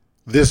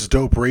This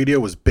Dope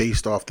Radio is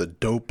based off the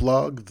Dope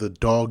blog, The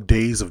Dogg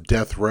Days of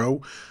Death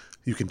Row.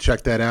 You can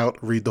check that out,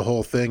 read the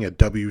whole thing at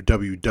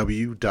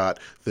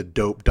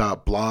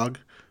www.thedope.blog.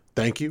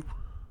 Thank you,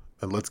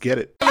 and let's get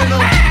it.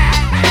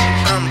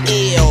 I'm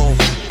ill,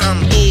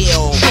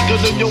 sicker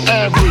than your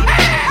average.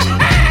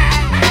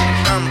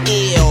 I'm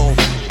ill,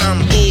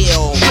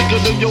 sicker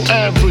than your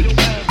average.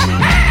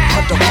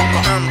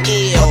 Motherfucker, I'm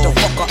ill,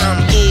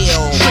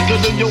 sicker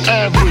than your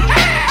average.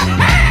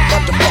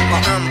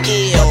 Motherfucker, I'm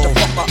ill,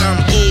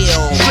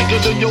 sicker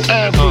than your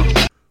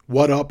average.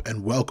 What up,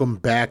 and welcome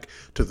back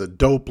to the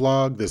Dope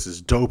blog. This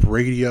is Dope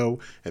Radio,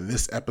 and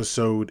this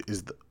episode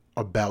is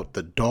about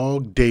the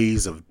Dogg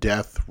Days of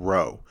Death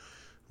Row.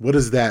 What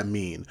does that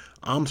mean?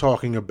 I'm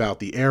talking about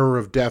the era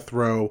of Death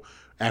Row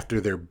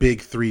after their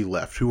big three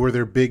left. Who are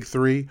their big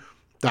three?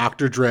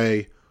 Dr.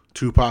 Dre,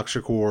 Tupac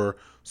Shakur,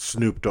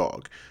 Snoop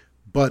Dogg.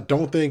 But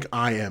don't think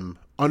I am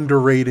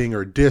underrating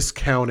or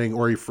discounting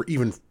or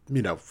even,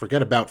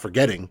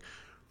 forgetting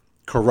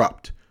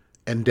Corrupt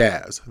and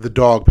Daz, the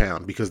Dogg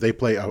Pound, because they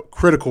play a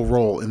critical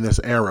role in this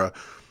era.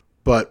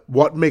 But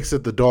what makes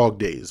it the Dogg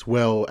Days?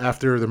 Well,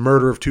 after the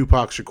murder of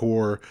Tupac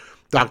Shakur,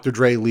 Dr.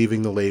 Dre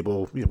leaving the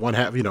label, one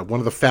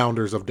of the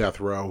founders of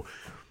Death Row,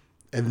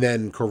 and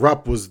then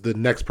Corrupt was the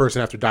next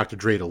person after Dr.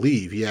 Dre to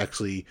leave. He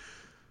actually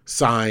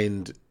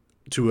signed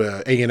to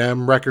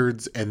A&M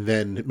Records and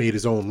then made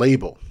his own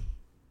label.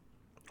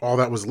 All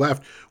that was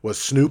left was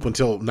Snoop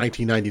until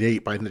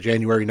 1998. By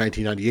January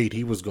 1998,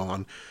 he was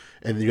gone.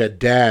 And then you had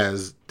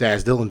Daz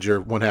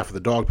Dillinger, one half of the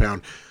Dogg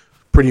Pound,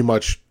 pretty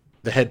much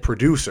the head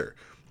producer.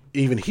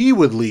 Even he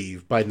would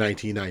leave by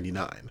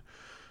 1999.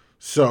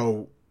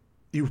 So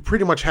you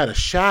pretty much had a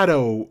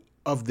shadow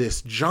of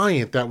this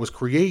giant that was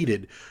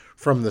created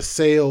from the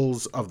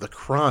sales of the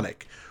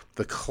Chronic,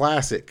 the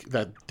classic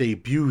that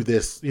debuted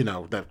this,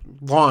 that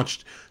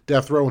launched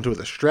Death Row into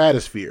the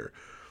stratosphere,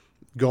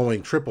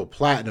 going triple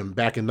platinum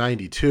back in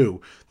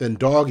 92. Then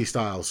Doggy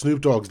Style,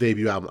 Snoop Dogg's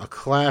debut album, a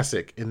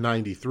classic in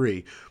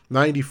 93.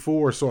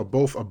 94 saw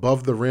both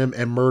Above the Rim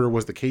and Murder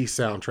Was the Case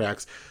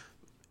soundtracks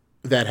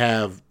that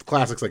have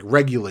classics like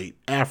Regulate,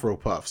 Afro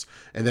Puffs,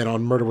 and then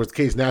on Murder Was the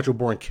Case, Natural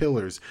Born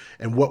Killers,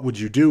 and What Would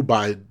You Do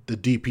by the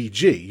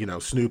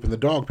DPG, Snoop and the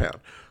Dogg Pound.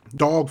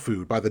 Dog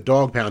Food by the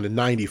Dogg Pound in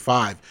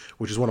 95,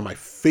 which is one of my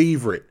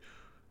favorite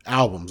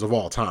albums of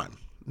all time.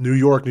 New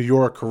York,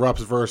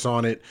 Corrupt's verse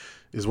on it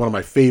is one of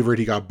my favorite.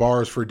 He got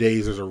bars for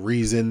days. There's a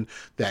reason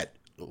that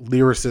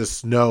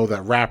lyricists know,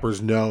 that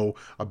rappers know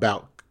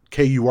about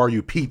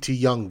KURUPT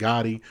Young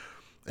Gotti.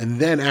 And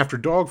then after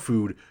Dog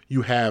Food,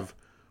 you have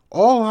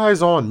All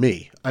Eyes on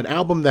Me, an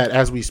album that,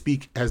 as we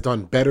speak, has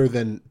done better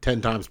than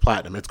 10 times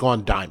platinum. It's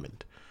gone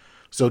diamond.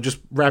 So just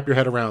wrap your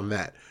head around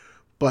that.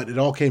 But it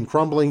all came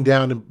crumbling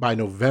down by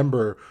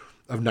November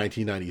of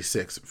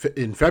 1996.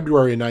 In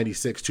February of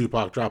 96,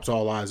 Tupac drops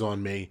All Eyes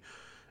on Me.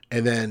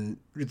 And then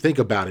think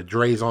about it.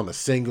 Dre's on the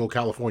single,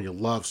 California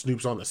Love.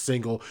 Snoop's on the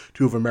single,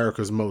 Two of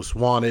America's Most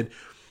Wanted.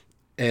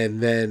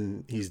 And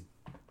then he's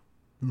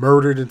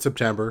murdered in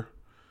September.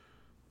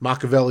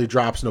 Machiavelli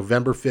drops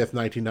November 5th,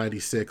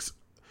 1996.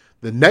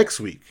 The next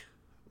week,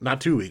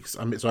 not 2 weeks,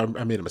 I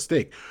made a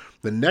mistake.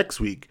 The next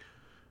week,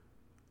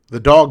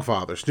 the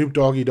Doggfather, Snoop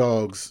Doggy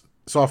Dogg's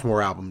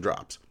sophomore album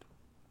drops.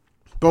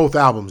 Both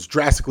albums,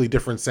 drastically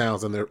different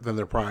sounds than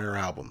their prior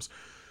albums.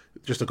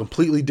 Just a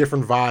completely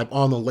different vibe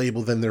on the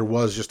label than there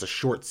was just a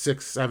short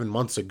 6-7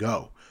 months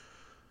ago.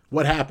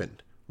 What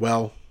happened?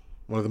 Well,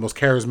 one of the most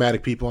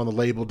charismatic people on the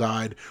label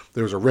died.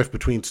 There was a rift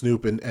between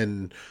Snoop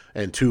and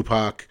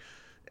Tupac.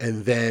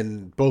 And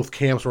then both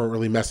camps weren't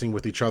really messing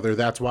with each other.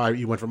 That's why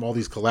you went from all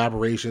these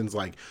collaborations,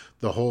 like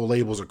the whole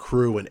label's a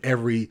crew and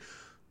every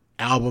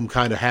album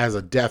kind of has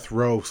a Death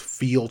Row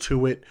feel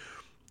to it,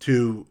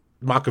 to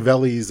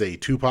Machiavelli's a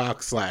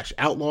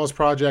Tupac/Outlaws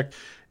project,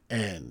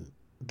 and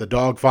the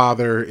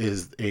Doggfather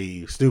is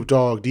a Snoop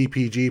Dogg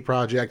DPG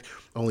project.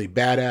 Only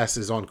Badass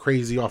is on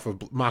Crazy off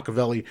of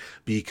Machiavelli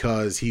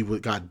because he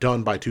got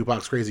done by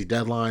Tupac's crazy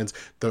deadlines.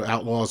 The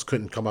Outlaws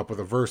couldn't come up with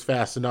a verse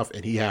fast enough,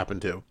 and he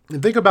happened to.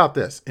 And think about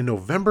this. In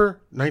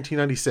November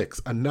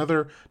 1996,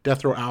 another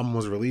Death Row album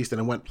was released, and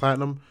it went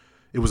platinum.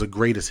 It was a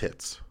greatest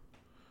hits.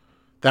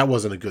 That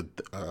wasn't a good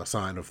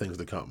sign of things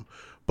to come.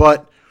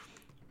 But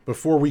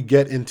before we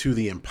get into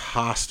the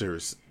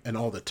imposters and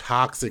all the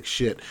toxic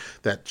shit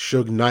that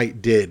Suge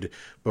Knight did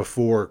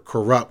before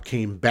Corrupt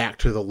came back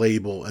to the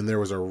label and there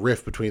was a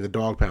rift between the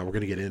Dogg Pound, we're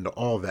going to get into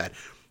all that.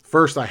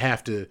 First, I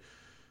have to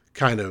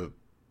kind of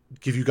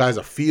give you guys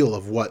a feel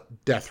of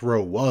what Death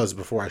Row was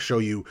before I show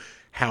you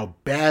how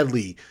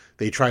badly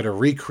they try to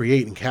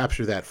recreate and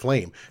capture that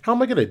flame. How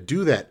am I going to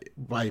do that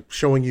by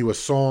showing you a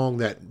song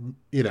that,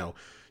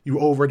 you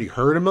already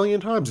heard a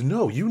million times?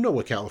 No, you know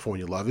what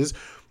California Love is.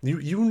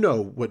 You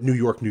know what New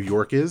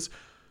York is.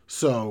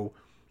 So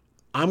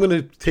I'm going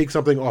to take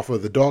something off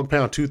of the Dogg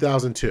Pound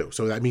 2002.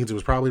 So that means it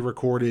was probably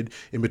recorded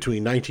in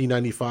between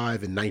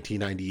 1995 and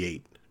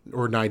 1998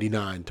 or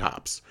 99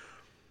 tops.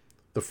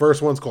 The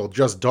first one's called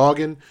Just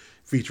Doggin',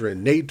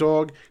 featuring Nate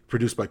Dogg,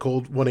 produced by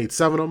Cold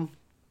 187'em.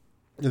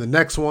 And the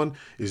next one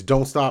is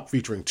Don't Stop,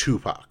 featuring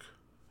Tupac.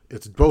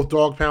 It's both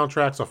Dogg Pound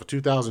tracks off of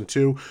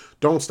 2002.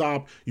 Don't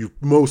Stop, you've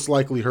most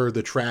likely heard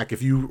the track.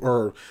 If you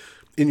are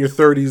in your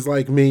 30s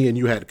like me and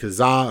you had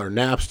Kazaa or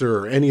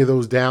Napster or any of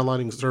those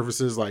downloading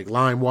services like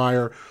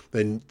LimeWire,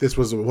 then this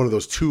was one of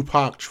those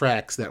Tupac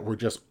tracks that were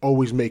just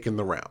always making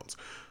the rounds.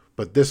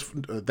 But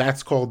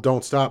that's called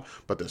Don't Stop.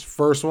 But this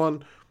first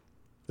one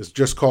is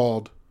just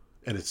called,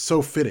 and it's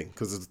so fitting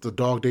because it's the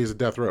Dogg Days of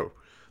Death Row.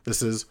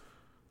 This is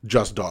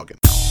Just Doggin'.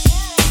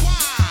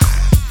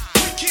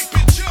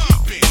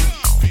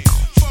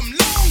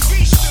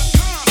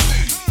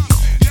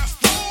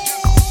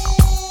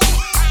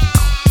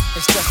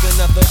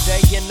 Another day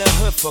in the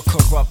hood for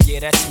corrupt, yeah,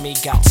 that's me.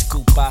 Got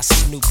scooped by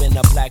Snoop in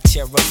a black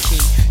Cherokee.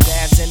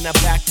 Dabs in the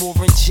back,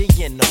 Warren G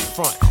in the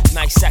front.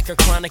 Nice sack of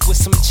chronic with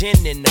some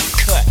gin in the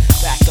cut.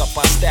 Back up,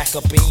 I stack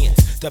up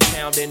ends. The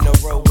pound in the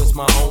road was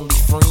my only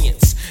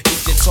friends.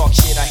 If you talk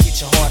shit, I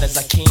hit you hard as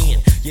I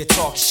can. You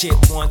talk shit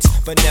once,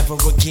 but never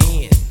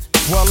again.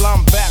 Well,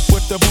 I'm back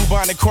with the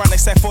bubonic chronic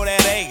sack for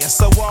that A.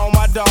 So all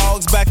my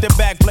dogs back to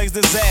back blaze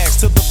the zags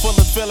to the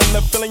fullest feeling,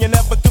 the feeling you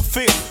never could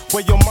feel.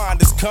 Where your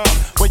mind is calm,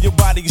 where your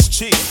body is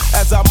chill.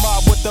 As I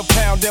mob with the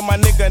pound and my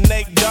nigga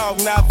Nate Dogg,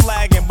 not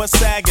flagging but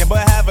sagging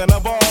but having a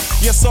ball.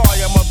 Yes, all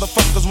ya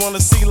motherfuckers wanna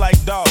see like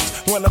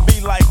dogs, wanna be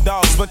like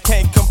dogs but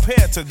can't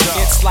compare to dogs.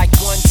 It's like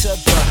 1 to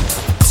the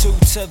 2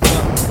 to the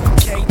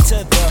K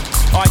to the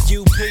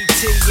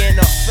R-U-P-T in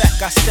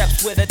effect. I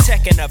steps with a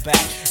tech in the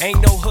back. Ain't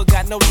no hood,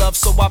 got no love,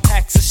 so I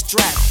packs a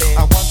strap in.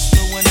 I once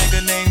knew a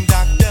nigga named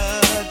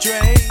Dr.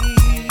 Dre.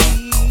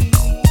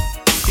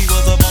 He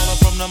was a baller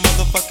from the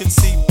motherfucking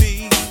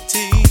CPT.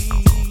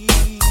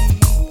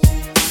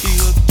 He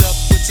hooked up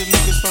with some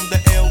niggas from the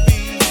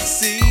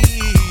LBC.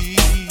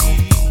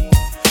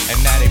 And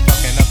now they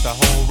fucking up the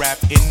whole rap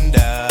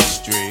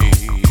industry.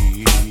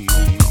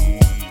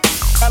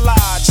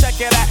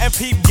 Check it out and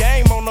peep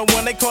game on the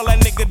one they call that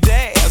nigga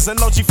Daz.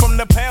 An OG from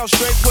the pound,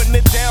 straight putting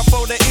it down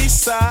for the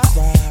east side.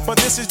 But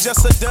this is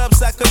just a dub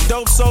sack of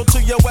dope sold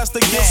to your west to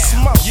get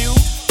smoked. You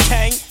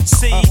can't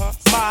see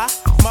my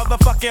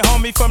motherfucking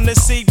homie from the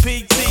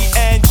CPT,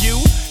 and you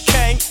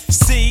can't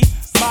see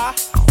my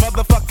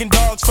motherfucking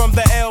dogs from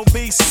the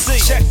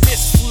LBC. Check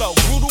this flow,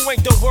 brutal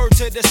ain't the word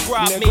to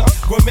describe me.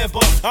 Remember,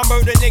 I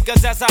murder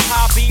niggas as a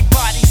hobby.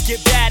 Bodies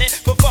get batted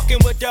for fucking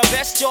with the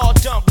best. Jaw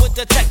dump with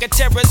the tech of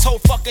terrorist whole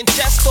fucking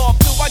chest off.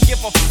 Do I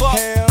give a fuck?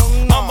 No.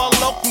 I'm a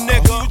loc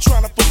nigga. Who you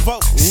tryna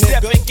provoke,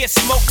 Step nigga? and get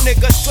smoked,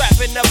 nigga.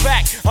 Strap in the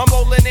back. I'm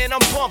rolling and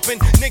I'm bumping.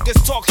 Niggas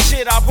talk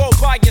shit, I roll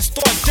by and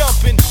start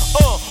dumping.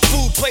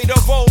 Food play the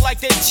role like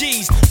they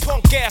G's.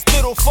 Punk ass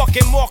little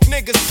fucking mark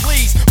niggas,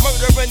 please.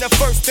 Murder in the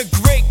first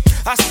degree.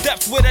 I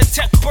stepped with a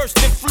tech burst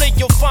and flee.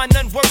 You'll find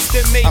none worse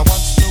than me. I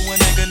once knew a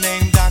nigga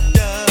named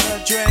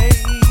Dr. Dre.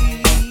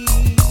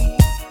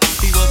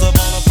 He was a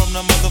baller from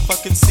the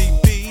motherfucking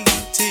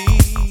CPT.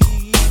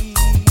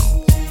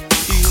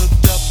 He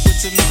hooked up with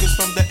some niggas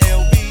from the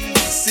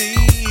LBC.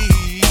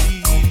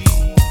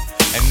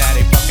 And now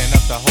they fucking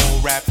up the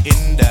whole rap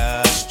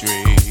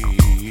industry.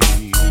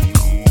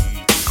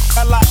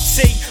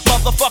 See,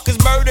 motherfuckers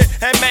murdered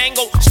and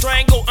mangled,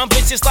 strangled. I'm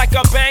bitches like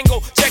a bangle.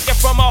 Check it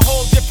from a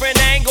whole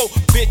different angle.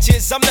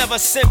 Bitches, I'm never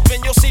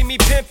simping. You'll see me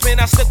pimping.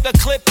 I slip the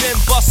clip and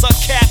bust a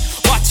cap.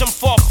 Watch them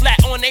fall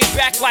flat on their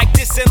back like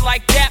this and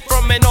like that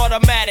from an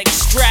automatic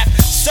strap.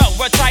 So,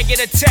 retire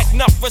the tech,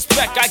 enough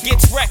respect. I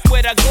get wrecked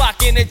with a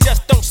Glock and it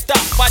just don't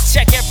stop. I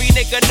check every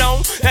nigga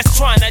known that's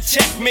trying to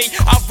check me.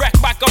 I wreck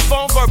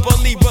microphone,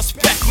 verbally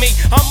respect me.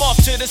 I'm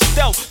off to the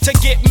stove to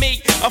get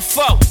me a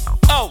foe.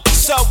 Oh,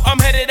 so I'm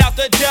headed out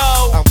the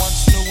door. I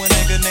once knew a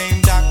nigga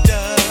named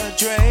Dr.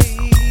 Dre.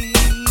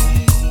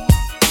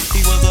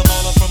 He was a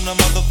baller from the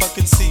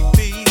motherfucking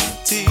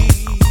CPT.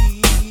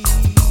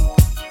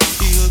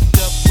 He hooked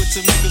up with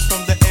some niggas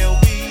from the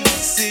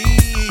LBC.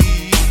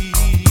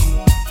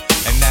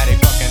 And now they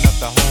fucking up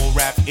the whole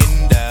rap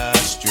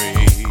industry.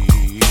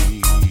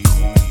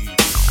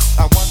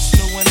 I once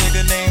knew a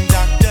nigga named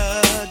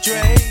Dr.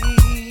 Dre.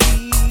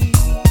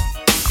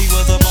 He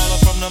was a baller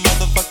from the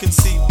motherfucking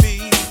CPT.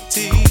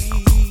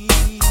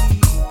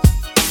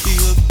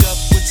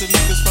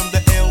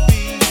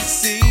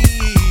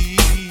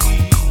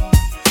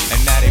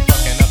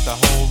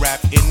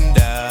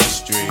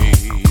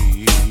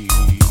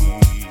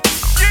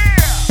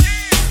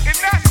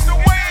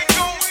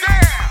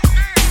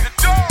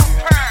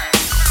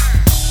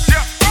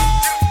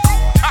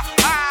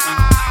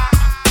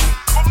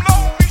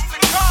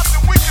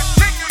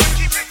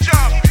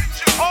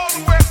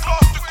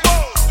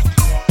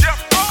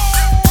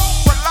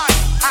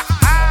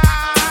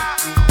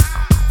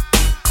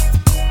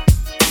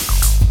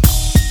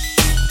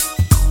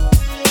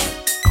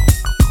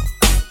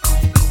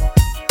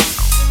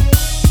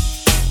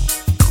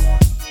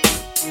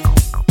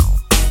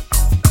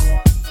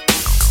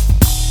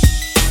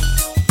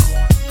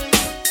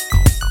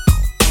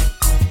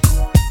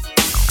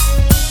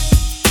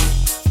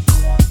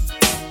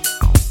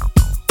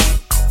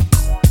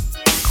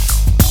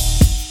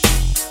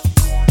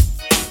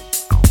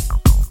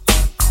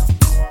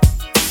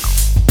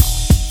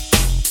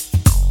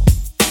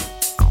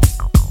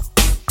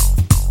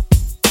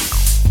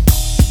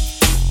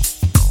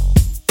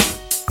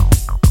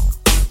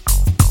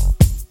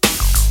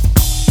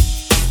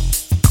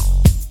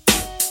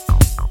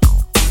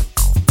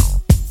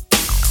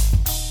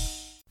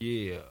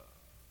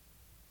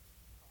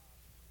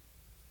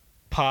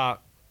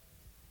 Pop,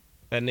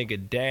 that nigga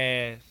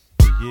Daz,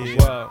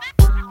 well,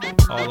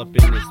 all up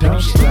in this. Don't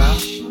stop,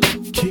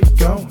 keep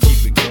going,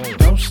 Keep it going.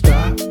 don't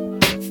stop,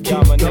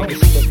 Y'all my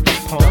niggas slip the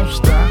pump. don't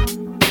stop,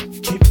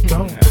 keep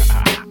going,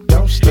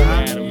 don't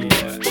stop,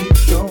 keep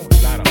going,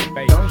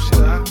 don't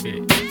stop,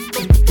 keep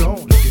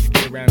going,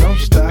 Get around don't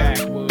the stop,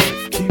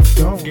 backwoods. keep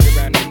going, Get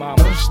around the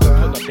mama, don't stop.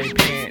 pull up they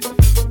pants,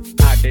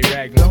 out they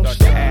rags and Don't start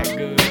to act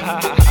good.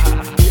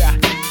 Yeah.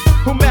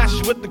 Who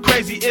matches with the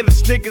crazy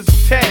illest niggas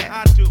who tag?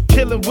 I do.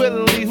 Killing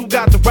willingly, who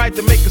got the right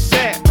to make a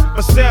sad?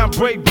 My sound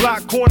break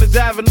block corners,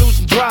 avenues,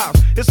 and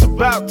drives. It's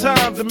about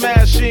time to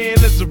mash in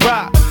as a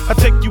rock. I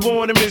take you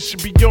on a mission,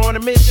 be on a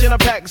mission. I'm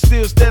packing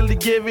still steadily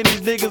giving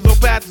these niggas no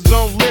patches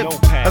on lip.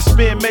 I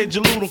spin major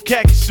loot on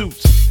khaki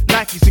suits,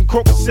 Nikes and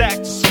croaker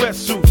sacks,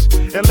 sweatsuits,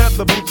 and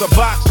leather boots. I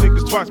box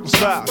niggas twice my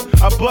size.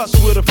 I bust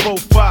with a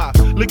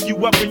 4-5, lick you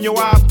up in your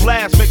eyes,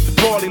 blast, make the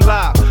party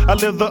live. I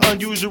live the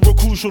unusual,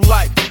 crucial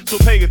life, so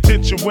pay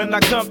attention when I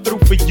come through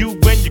for you.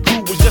 When your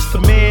crew was just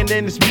a man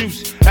and his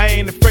music, I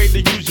ain't afraid to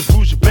use your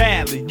bruise you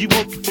badly. You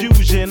want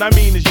confusion, I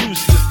mean it's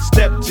useless to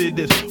step to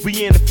this.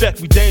 We in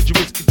effect, we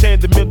dangerous, contain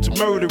the mental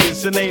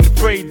murderers, and ain't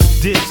afraid to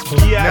diss.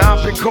 Yeah. Now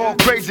I've been called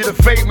crazy to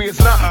fade me, it's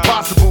not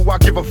possible. I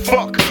give a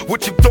fuck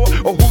what you thought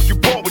or who you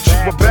bought with you.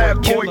 A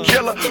bad boy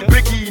killer,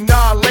 Biggie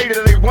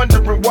annihilator. They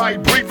wondering why he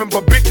breathing,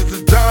 but bitches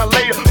is dying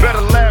later.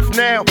 Better laugh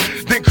now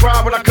than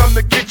cry when I come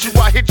to get you.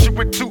 I hit you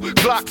with 2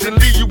 Glocks and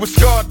leave you with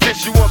scar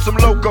tissue on some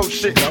loco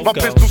shit. My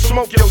pistol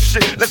smoke your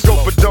shit. Let's go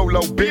for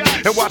Dolo,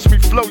 bitch, and watch me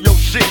flow your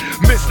shit.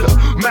 Mr.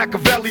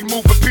 Machiavelli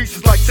moving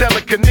pieces like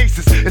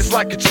telekinesis. It's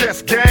like a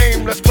chess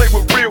game. Let's play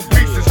with real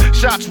pieces.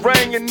 Shots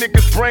rang and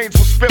niggas' brains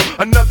will spill.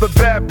 Another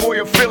bad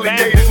boy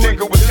affiliated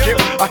nigga was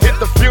killed. I hit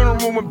the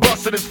funeral and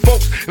busted his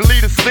folks and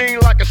leave the scene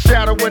like a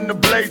shadow in the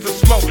blaze of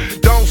smoke.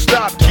 Don't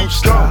stop, keep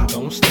going.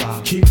 Don't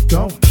stop, keep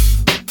going,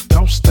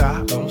 don't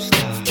stop, don't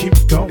stop, keep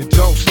going,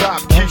 Don't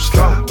stop, keep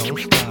going.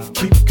 don't stop,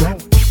 keep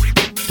going,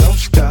 don't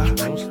stop,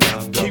 don't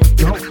stop, keep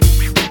going,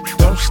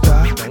 don't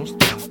stop, don't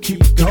stop.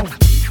 keep going,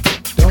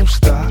 don't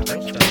stop,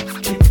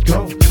 keep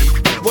going.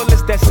 Well,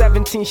 it's that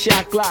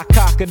 17-shot Glock,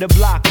 cock of the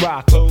block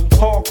rocker.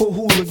 Hardcore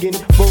hooligan,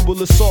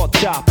 verbal assault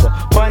chopper.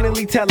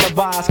 Finally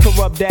televised,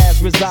 corrupt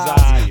as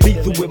resides.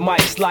 Lethal with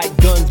mics like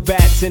guns,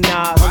 bats, and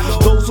eyes.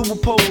 Those who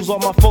oppose are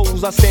my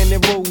foes, I stand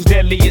in rows.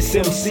 Deadliest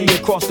MC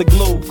across the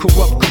globe,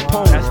 corrupt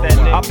component.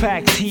 I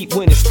packs heat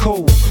when it's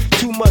cold.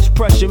 Too much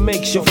pressure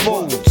makes you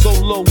fold. So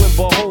low and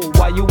behold,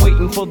 while you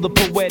waiting for the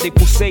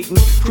poetical Satan.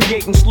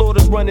 Creating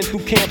slaughters running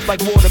through camps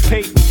like Walter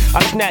Payton.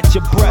 I snatch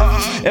your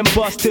breath and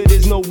bust till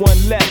there's no one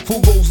left. Who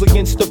goes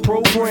against the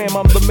program?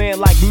 I'm the man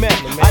like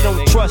meth. I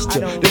don't trust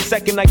you. The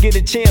second I get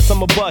a chance,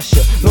 I'ma bust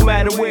you. No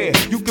matter where,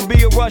 you can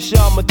be a rusher,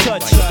 I'ma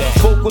touch you.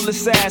 Vocal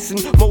assassin,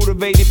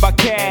 motivated by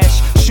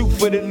cash. Shoot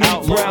for the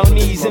loot,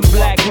 brownies and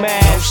black Don't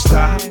mask.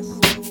 stop,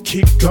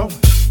 keep going,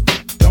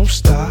 don't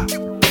stop,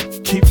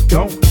 keep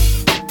going,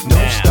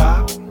 don't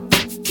stop,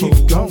 keep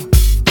going,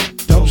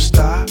 don't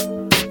stop,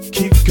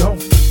 keep going,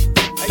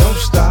 don't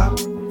stop,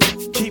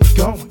 keep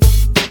going,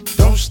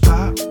 don't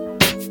stop,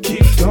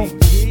 keep going,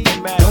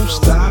 don't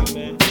stop,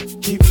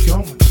 keep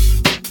going,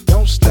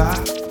 don't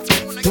stop,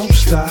 don't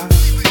stop.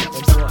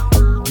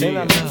 And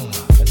I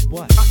love, that's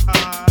what?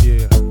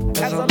 Yeah,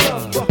 As I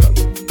love,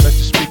 let the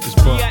speakers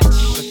bump.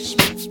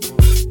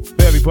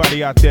 For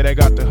everybody out there that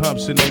got the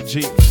humps in their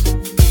Jeeps,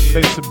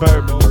 they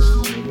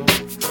Suburbans,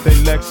 they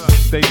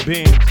Lexus, they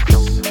Benz.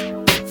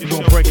 You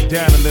gon' break it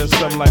down a little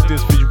something like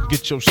this for you can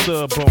get your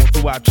sub on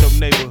throughout your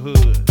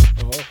neighborhood.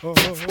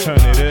 Turn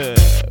it up,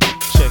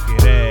 check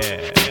it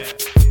out.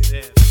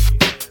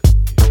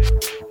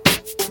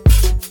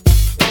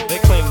 They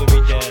claim to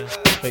be down,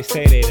 they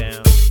say they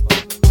down.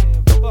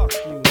 Fuck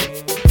you,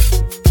 man.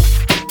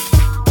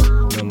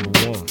 Number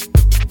one.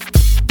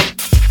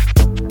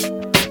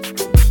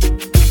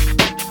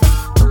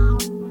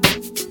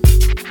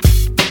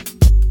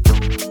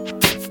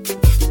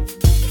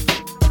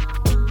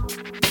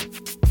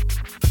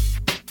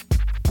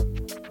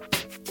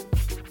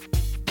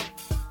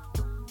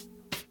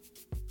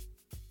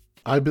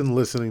 I've been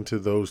listening to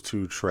those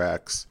 2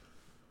 tracks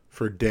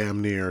for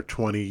damn near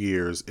 20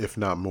 years, if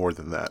not more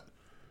than that.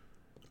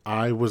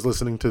 I was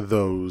listening to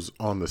those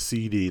on the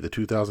CD, the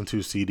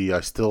 2002 CD I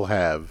still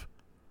have,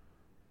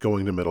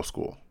 going to middle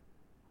school.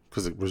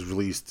 Because it was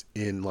released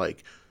in,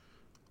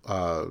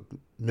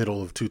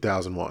 middle of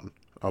 2001.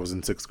 I was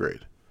in 6th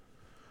grade.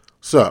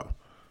 So,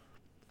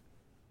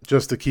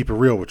 just to keep it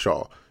real with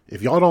y'all,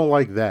 if y'all don't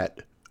like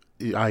that,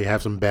 I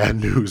have some bad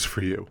news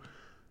for you.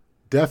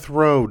 Death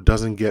Row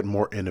doesn't get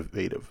more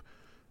innovative.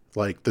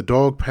 Like, the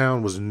Dogg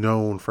Pound was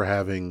known for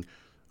having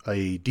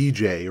a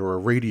DJ or a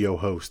radio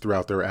host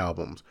throughout their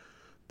albums.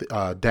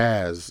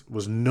 Daz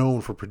was known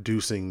for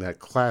producing that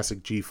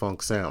classic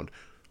G-Funk sound.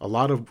 A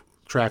lot of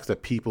tracks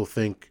that people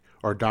think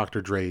are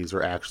Dr. Dre's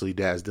are actually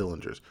Daz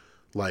Dillinger's,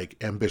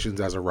 like Ambitions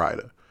as a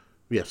Rider.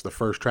 Yes, the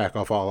first track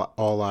off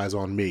All Eyes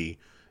on Me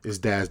is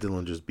Daz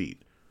Dillinger's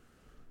beat.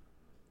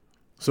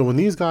 So when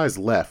these guys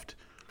left,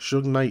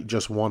 Suge Knight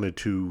just wanted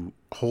to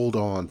hold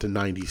on to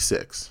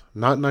 96,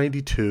 not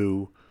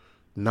 92,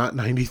 not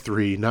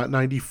 93, not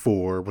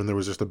 94, when there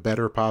was just a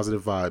better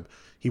positive vibe.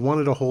 He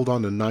wanted to hold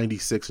on to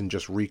 96 and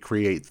just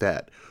recreate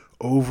that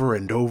over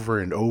and over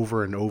and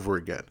over and over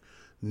again.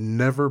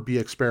 Never be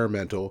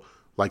experimental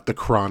like The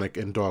Chronic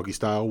and Doggy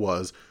Style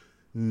was.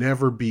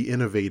 Never be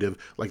innovative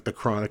like The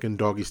Chronic and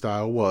Doggy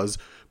Style was.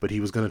 But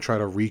he was going to try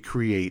to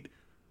recreate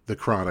The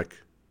Chronic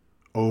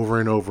over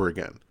and over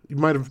again. You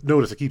might have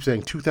noticed I keep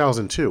saying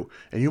 2002,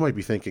 and you might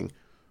be thinking,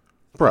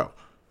 bro,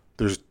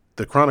 there's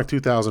The Chronic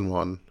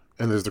 2001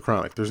 and there's The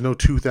Chronic. There's no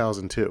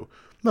 2002.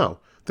 No,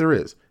 there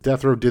is.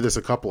 Death Row did this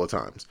a couple of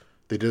times.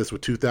 They did this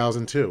with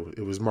 2002.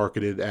 It was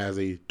marketed as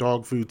a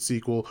dog food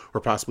sequel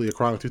or possibly a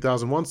Chronic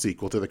 2001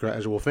 sequel to the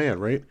casual fan,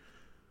 right?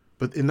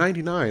 But in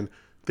 99,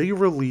 they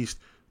released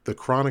The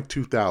Chronic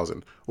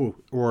 2000,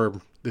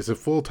 or there's a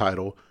full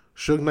title,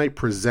 Suge Knight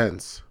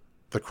Presents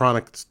The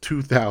Chronic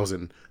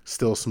 2000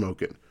 Still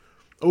Smoking.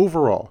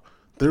 Overall,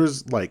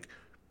 there's like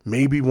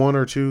maybe 1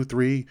 or 2,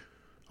 3,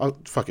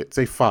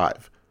 say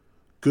 5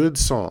 good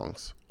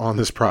songs on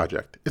this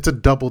project. It's a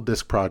double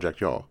disc project,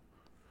 y'all.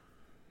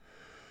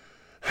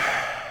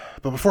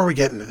 But before we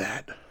get into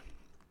that,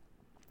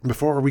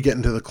 before we get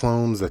into the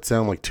clones that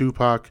sound like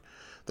Tupac,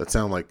 that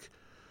sound like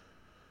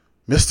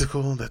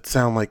Mystical, that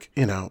sound like,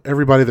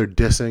 everybody they're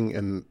dissing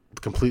and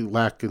complete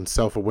lack in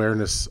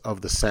self-awareness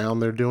of the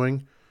sound they're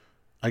doing,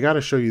 I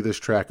gotta show you this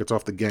track. It's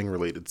off the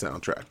gang-related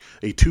soundtrack,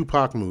 a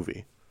Tupac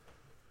movie.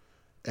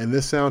 And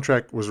this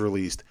soundtrack was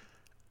released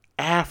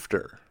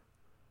after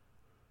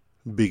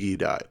Biggie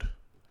died.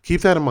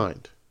 Keep that in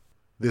mind.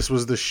 This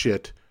was the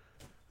shit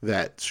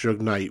that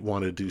Suge Knight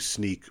wanted to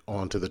sneak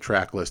onto the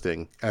track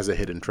listing as a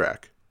hidden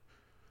track.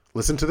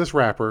 Listen to this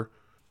rapper.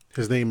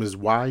 His name is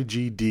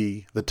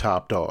YGD, the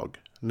Top Dog.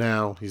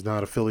 Now, he's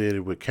not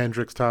affiliated with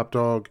Kendrick's Top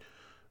Dog,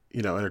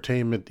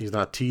 Entertainment. He's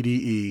not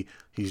TDE.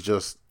 He's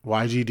just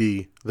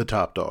YGD, the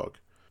Top Dog.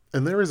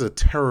 And there is a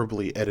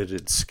terribly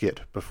edited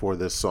skit before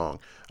this song.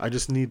 I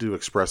just need to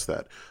express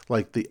that.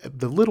 Like the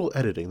little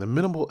editing, the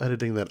minimal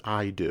editing that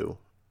I do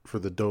for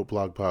the Dope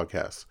Blog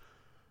podcast,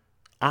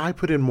 I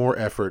put in more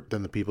effort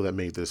than the people that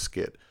made this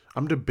skit.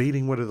 I'm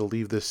debating whether to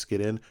leave this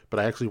skit in, but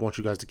I actually want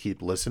you guys to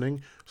keep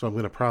listening, so I'm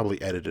going to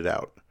probably edit it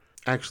out.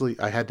 Actually,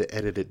 I had to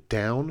edit it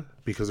down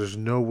because there's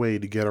no way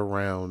to get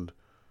around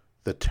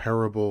the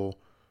terrible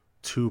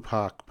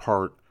Tupac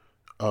part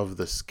of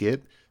the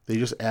skit. They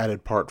just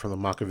added part from the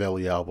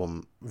Machiavelli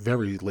album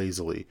very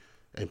lazily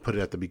and put it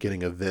at the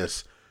beginning of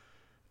this.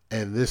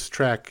 And this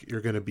track,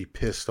 you're going to be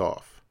pissed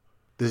off.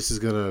 This is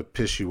going to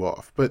piss you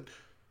off. But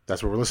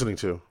that's what we're listening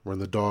to. We're in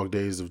the dog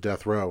days of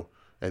Death Row.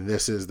 And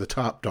this is the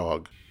Top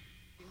Dog.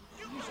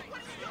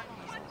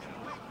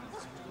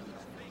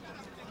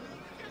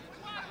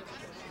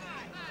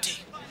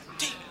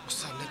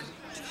 What's up, nigga?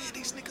 Yeah,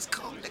 these niggas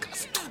come, nigga.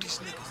 Let's do these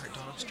niggas. Alright,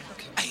 dog, I'm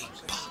stroking. Hey,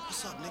 Pop,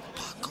 what's up, nigga?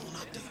 Pop, going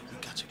out there. We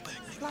got your back,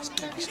 nigga. Let's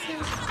do these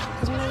niggas.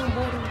 Cause when I'm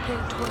bored, I'm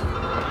paying 12.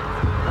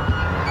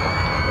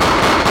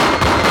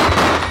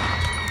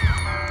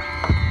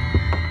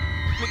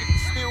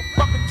 Niggas still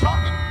fucking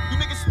talking. You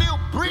niggas still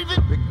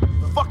breathing.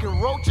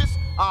 Fucking roaches.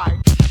 Alright.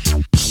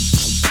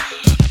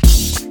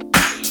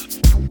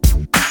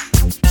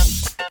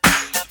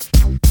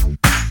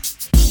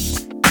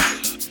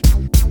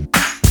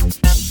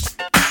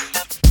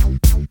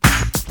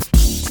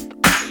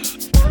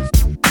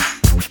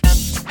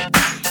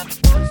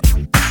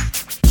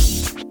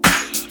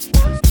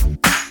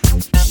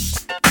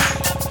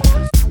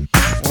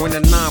 When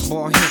the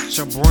 9-ball hits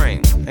your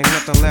brain, ain't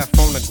nothing left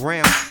on the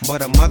ground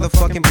but a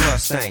motherfucking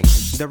bloodstain.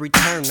 The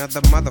return of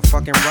the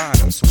motherfucking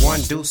riders.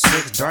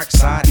 1-6 dark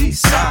side,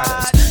 east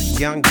siders.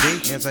 Young D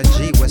is a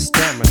G with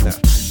stamina.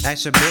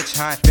 Ask your bitch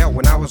how I felt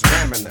when I was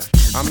ramming her.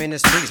 I'm in the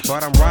streets,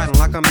 but I'm riding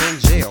like I'm in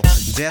jail.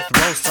 Death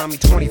Row saw me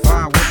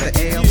 25 with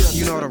the L.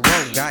 You know the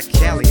road got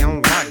Cali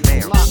on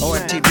lockdown.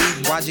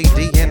 OFTB,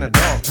 YGD, and a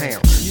dog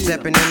pound.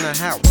 Stepping in the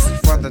house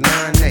for the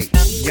 9-8.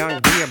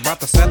 Young D about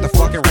to set the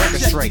fucking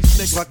record straight.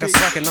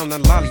 Sucking on the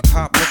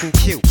lollipop, looking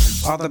cute.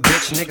 All the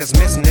bitch niggas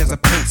missing is a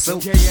pink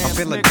suit. I'm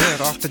feeling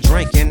good off the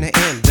drink in the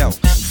endo.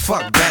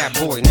 Fuck bad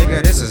boy,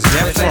 nigga, this is Death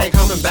Row. They say they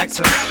coming back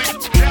to,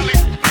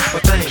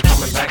 but they ain't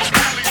coming back to.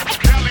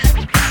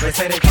 They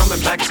say they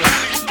coming back to, I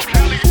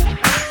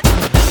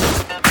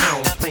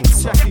don't think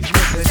so.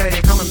 They say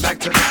they coming back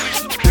to,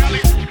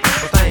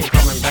 but they ain't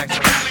coming back to.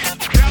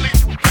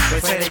 They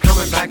say they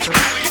coming back to,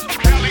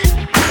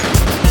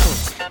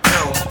 I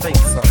don't think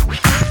so.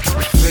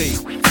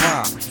 3,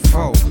 5,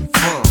 4,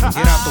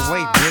 get out the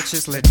way,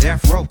 bitches, let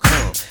Death Row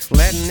come.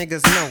 Letting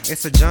niggas know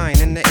it's a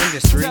giant in the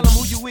industry. Tell them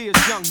who you is,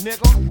 young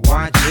nigga.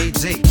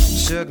 YGD,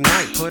 Suge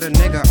Knight put a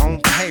nigga on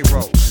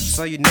payroll.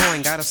 So you know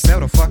ain't gotta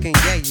sell the fucking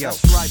yayo.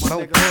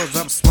 Low pulls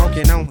up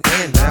smoking on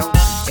endo.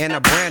 In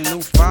a brand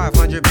new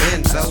 500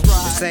 benzo.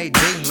 It's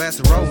AD, let's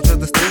roll to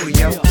the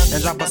studio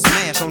and drop a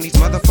smash on these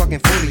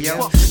motherfucking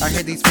folio. I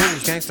hear these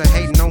fools gangsta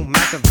hating on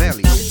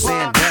Machiavelli,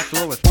 saying Death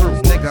Row is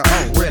through, nigga,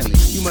 oh really?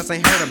 You must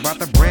ain't heard about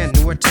the brand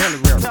new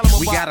artillery.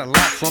 We got a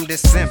lot from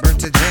December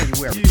to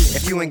January.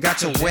 If you ain't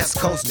got your West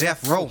Coast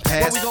death row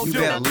pass, you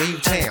better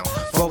leave town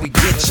before we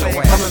get your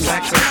ass. Coming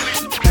back to,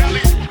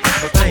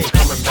 but they ain't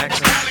coming back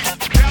to.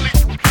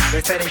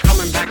 They say they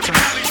coming back to.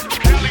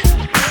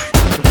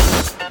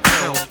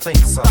 I don't think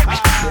so.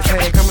 They say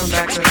they coming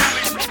back to.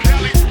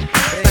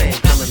 They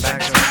ain't coming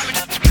back to.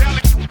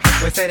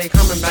 They say they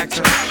coming back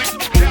to.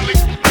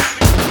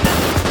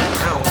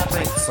 I don't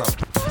think so.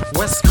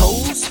 West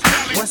Coast,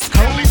 West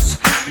Coast,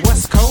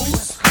 West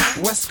Coast,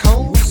 West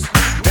Coast,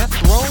 death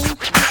row,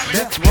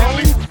 death row,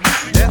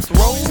 death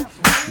row,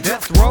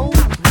 death row,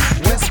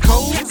 West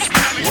Coast,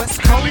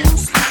 West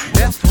Coast,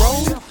 death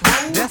row,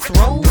 death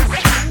row,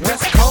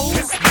 West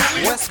Coast,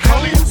 West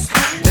Coast,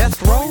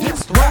 death row,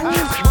 death row.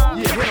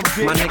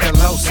 My nigga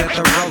Low set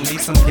the road, need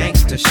some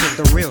gangster shit,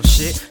 the real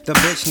shit. The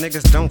bitch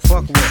niggas don't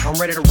fuck with. I'm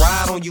ready to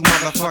ride on you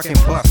motherfucking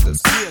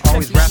busters.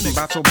 Always rapping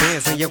about your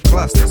bands and your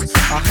clusters.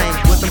 I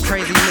hang with them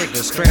crazy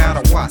niggas straight out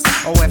of Watts.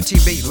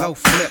 OFTB, low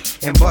flip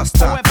and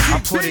bust up.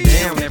 I put it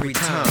down every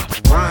time,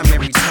 rhyme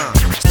every time.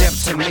 Step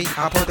to me,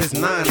 I put this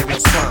 9 in your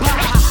spine.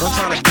 Don't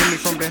try to get me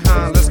from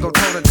behind, let's go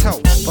toe to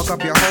toe. Fuck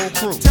up your whole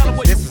crew.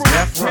 This is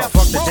death row.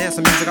 Fuck the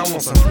dancing music, I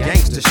want some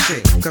gangster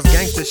shit. Cause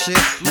gangster shit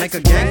make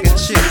a gang of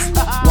chicks.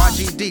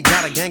 YGD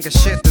got a gang of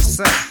shit to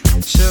say.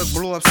 Suge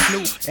blew up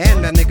Snoop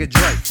and that nigga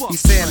Drake. He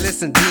said,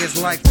 listen, D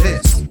is like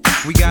this.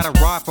 We gotta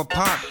ride for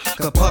Pop,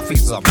 cause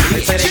Puffy's up.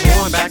 They say they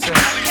going back to,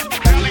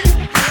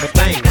 but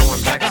they ain't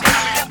going back to.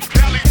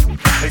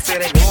 They say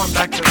they going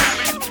back to.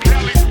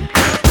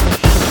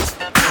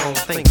 I don't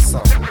think so.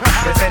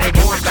 They say they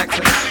going back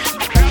to,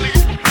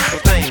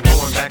 but they ain't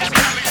going back to.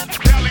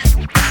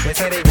 They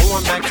say they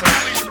going back to.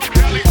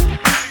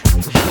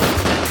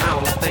 I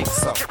don't think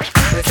so.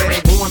 They say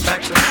they going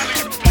back to,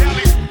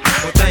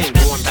 but they ain't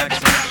going back to.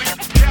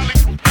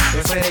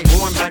 They say they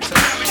going back to.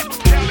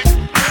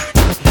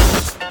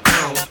 I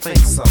don't think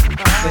so.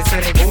 They say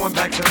they going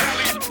back to,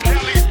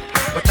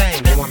 but they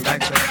ain't going back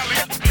to.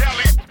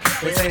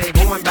 They say they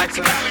going back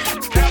to. I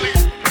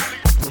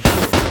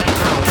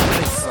don't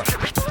think so.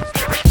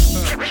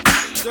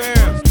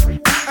 Damn.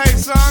 Hey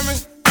Simon,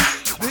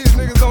 these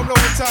niggas don't know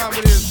what time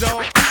it is,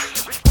 dog.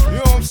 You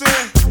know what I'm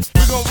saying?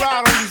 We gon'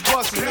 ride on these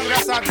buses, nigga.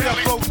 That's how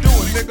death row do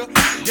it, nigga.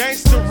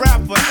 Gangsta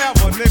rap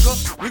forever, nigga.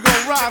 We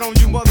gon' ride on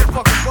you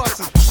motherfucking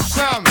buses.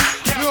 Simon,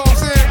 you know what I'm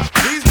saying?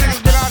 These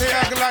niggas been out here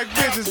acting like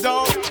bitches,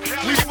 dog.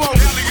 We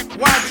focused.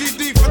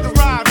 YGD for the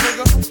ride,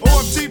 nigga.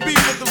 OMTB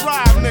for the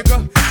ride, nigga.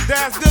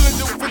 Daz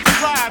Dillinger for the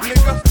ride,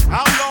 nigga.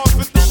 Outlaws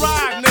for the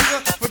ride, nigga.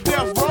 For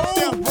death row,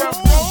 death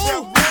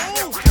row, death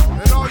row.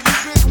 And all you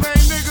bitch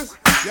made niggas,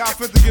 y'all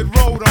finna get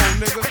rolled on,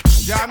 nigga.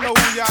 Y'all know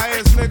who y'all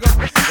is, nigga.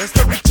 It's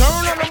the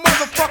return of the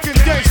motherfucking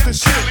gangster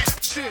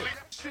shit.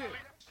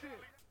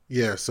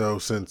 Yeah, so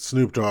since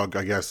Snoop Dogg,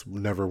 I guess,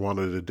 never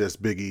wanted to diss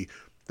Biggie,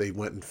 they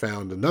went and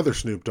found another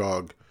Snoop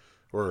Dogg,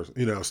 or,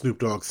 you know, Snoop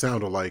Dogg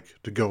sound-alike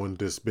to go and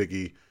diss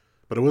Biggie.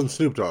 But it wasn't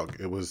Snoop Dogg,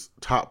 it was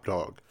Top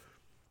Dog.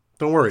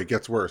 Don't worry, it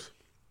gets worse.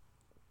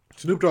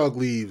 Snoop Dogg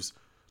leaves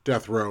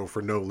Death Row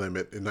for No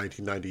Limit in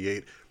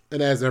 1998,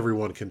 and as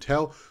everyone can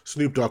tell,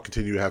 Snoop Dogg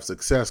continued to have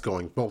success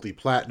going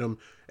multi-platinum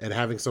and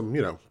having some,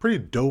 you know, pretty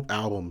dope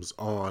albums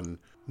on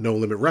No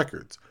Limit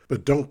Records.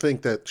 But don't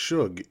think that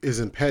Suge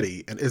isn't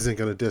petty and isn't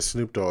going to diss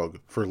Snoop Dogg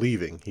for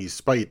leaving. He's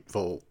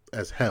spiteful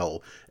as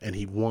hell, and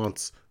he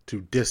wants to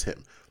diss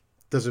him.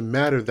 Doesn't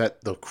matter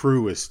that the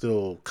crew is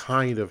still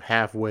kind of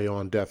halfway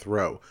on Death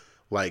Row,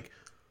 like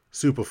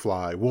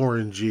Superfly,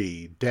 Warren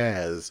G,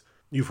 Daz.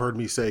 You've heard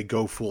me say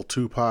go full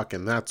Tupac,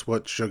 and that's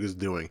what Suge is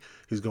doing.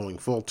 He's going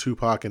full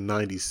Tupac in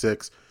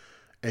 96,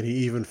 and he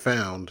even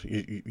found,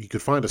 you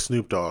could find a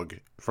Snoop Dogg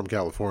from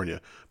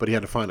California, but he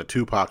had to find a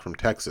Tupac from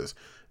Texas,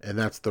 and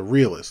that's the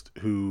Realist,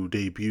 who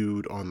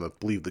debuted on the, I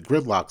believe, the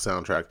Gridlock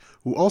soundtrack,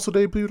 who also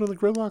debuted on the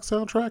Gridlock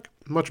soundtrack.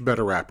 Much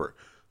better rapper.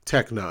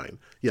 Tech 9.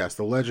 Yes,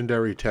 the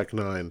legendary Tech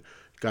 9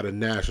 got a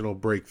national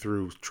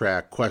breakthrough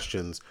track,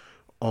 Questions,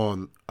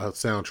 on a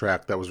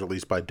soundtrack that was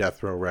released by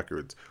Death Row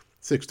Records.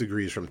 6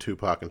 Degrees from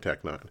Tupac and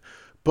Tech 9.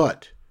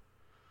 But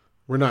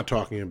we're not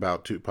talking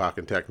about Tupac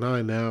and Tech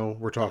 9 now.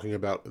 We're talking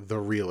about The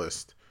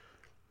Realist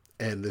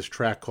and this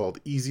track called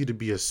Easy to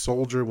Be a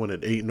Soldier When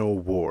It Ain't No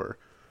War.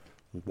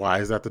 Why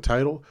is that the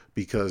title?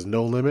 Because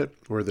No Limit,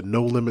 we're the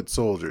No Limit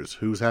Soldiers.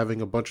 Who's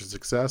having a bunch of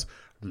success?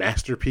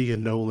 Master P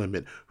and No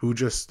Limit, who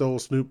just stole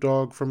Snoop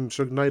Dogg from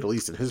Suge Knight, at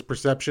least in his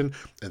perception,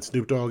 and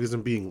Snoop Dogg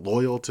isn't being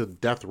loyal to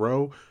Death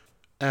Row.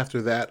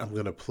 After that, I'm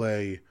going to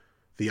play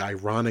the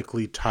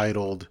ironically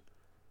titled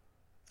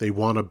They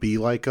Wanna Be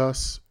Like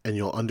Us, and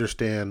you'll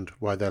understand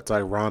why that's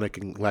ironic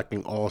and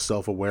lacking all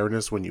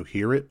self-awareness when you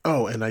hear it.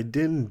 Oh, and I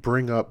didn't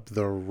bring up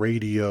the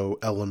radio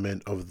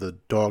element of the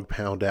Dogg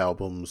Pound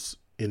albums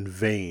in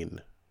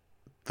vain.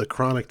 The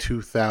Chronic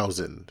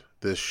 2000,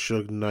 this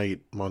Suge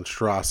Knight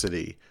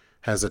monstrosity,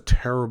 has a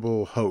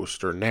terrible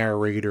host or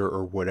narrator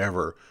or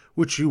whatever,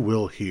 which you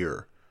will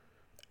hear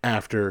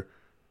after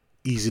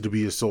Easy to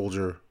Be a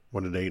Soldier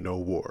When It Ain't No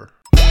War.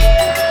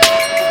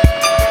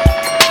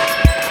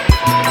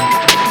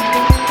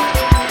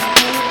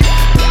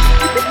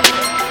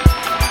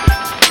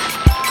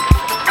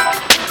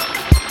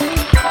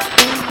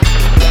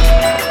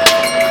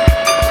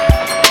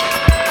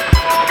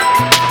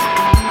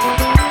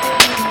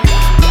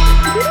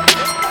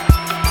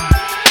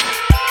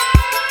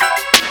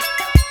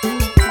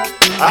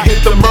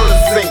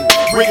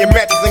 bringing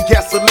matches and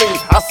gasoline.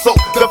 I soak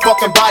the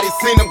fucking body,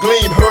 seen them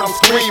gleam, heard them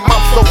scream.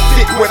 I'm so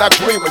sick when I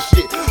dream of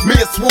shit. Me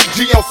and Swoop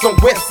G on some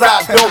West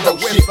Side Dodo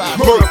shit.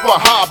 Murder for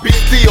hobby,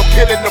 still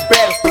killing the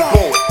baddest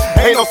boys.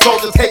 Ain't no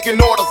soldiers taking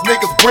orders,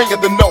 niggas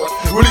bringing the noise.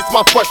 Release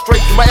my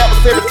frustration, my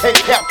adversaries can't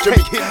capture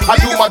me. I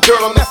do my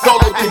dirt on the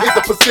solo to hit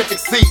the Pacific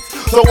Seas.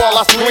 So all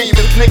I scream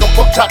is nigga,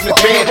 fuck chocolate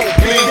bandit.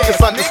 Please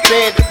just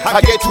understand it.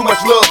 I gave too much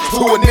love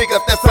to a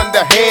nigga that's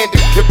underhanded.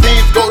 If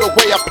things go the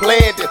way I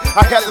planned it,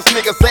 I got this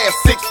nigga's ass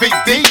 6 feet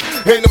deep.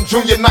 And them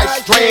junior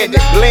nights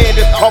stranded,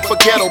 landed off a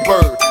ghetto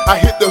bird.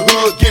 I hit the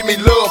hood, give me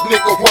love,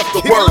 nigga, what's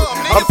the word?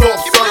 I'm so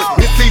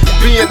absurd, it's easy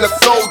being a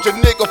soldier,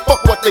 nigga,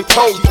 fuck what they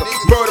told you.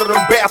 Murder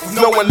them bastards,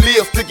 no one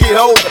lives to get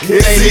older. It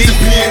ain't easy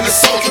being a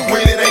soldier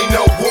when it ain't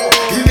no war.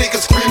 You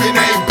niggas screaming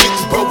ain't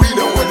bitches, but we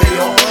know when they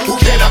are. Who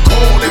can I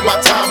call in my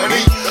time and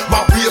eat?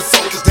 My real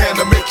soldiers down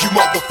to make you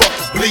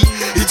motherfuckers bleed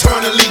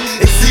eternally.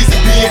 It's easy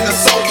being a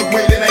soldier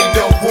when it ain't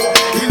no war.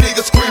 You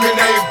niggas screaming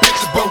ain't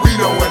bitches, but we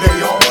know when they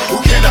are. Who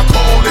can I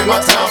call in my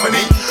time and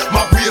eat?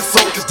 My real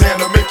soldiers down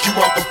to make you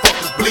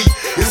motherfuckers bleed.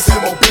 It's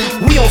MOB.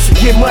 We on some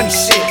get money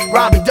shit.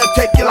 Robbing, duck,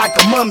 take you like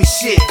a mummy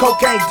shit.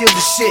 Cocaine deals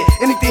of shit.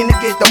 Anything to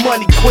get the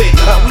money quick.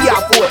 We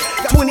out for it.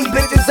 20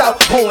 bitches out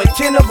pouring.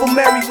 10 of them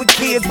married with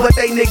kids, but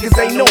they niggas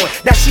ain't knowing.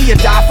 Now she'll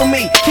die for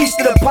me. Keys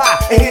to the pie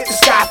and hit the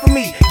sky for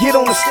me. Get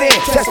on the stand,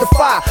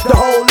 testify the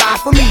whole lie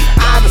for me.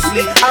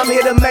 Obviously, I'm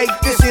here to make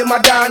this here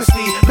my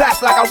dynasty. Blast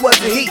like I was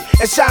the heat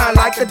and shine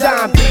like a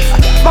dime piece.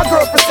 My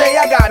girlfriend say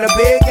I got a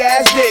big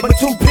ass dick, but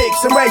 2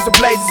 picks and razor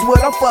blades is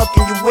what I'm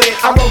fucking you with.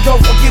 I wrote don't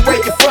forget where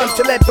you're from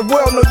to let the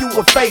world know you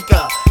a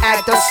faker.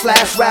 Actor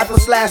slash rapper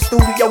slash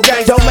studio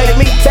gang. Don't make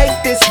me take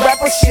this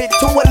rapper shit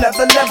to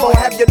another level.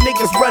 Have your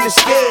niggas running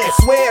scared.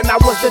 Swearing I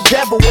was the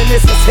devil when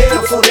this was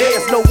hell. So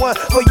there's no one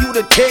for you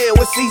to tell.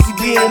 It's easy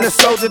being a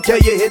soldier till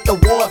you hit the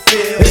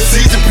warfield. It's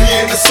easy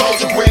being a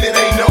soldier when it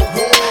ain't no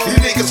war. You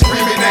niggas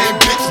screaming ain't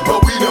bitches, but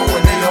we know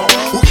when they are.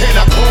 Who can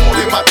I call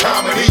in my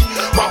time and eat?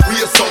 My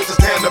real soldiers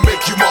down to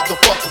make you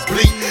motherfuckers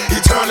bleed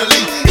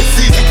eternally. It's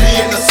easy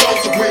being a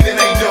soldier when it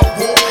ain't no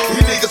war.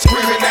 You niggas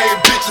screaming ain't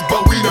bitches,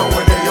 but we know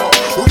when they are.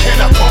 Who can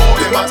I call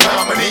in my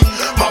time and eat?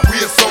 My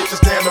real soldiers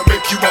down to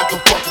make you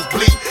motherfuckers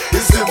bleed.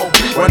 It's MOB.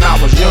 When I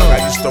was young,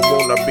 I used to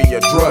wanna be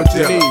a drug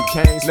dealer.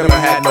 Never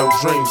had no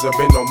dreams of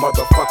being no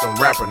motherfucking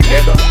rapper,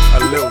 nigga. A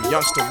little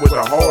youngster with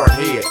a hard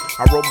head.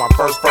 I wrote my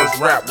first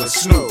rap with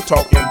Snoop,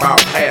 talking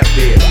about half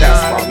dead.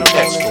 That's why we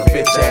extra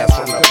bitch ass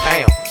from the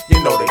pound. You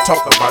know they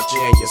talk about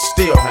you and you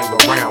still hang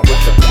around with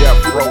the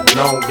Death Row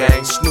known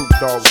gang, Snoop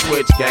Dogg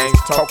switch gangs.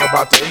 Talk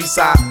about the east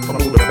side, come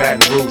move to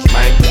Baton Rouge,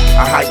 man.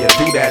 I how you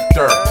do that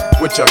dirt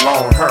with your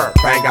long hair,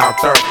 bang out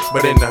dirt,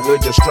 but in the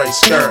hood you straight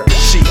skirt.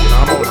 Shit,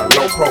 I'm on a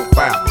low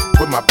profile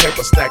with my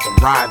paper stack and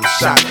riding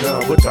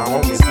shotgun with the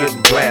homies getting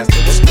blasted.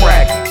 What's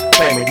crackin'?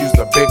 Claiming use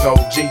the big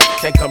OG,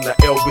 can't come to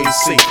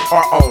LBC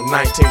or on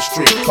 19th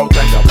Street. Cold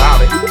thing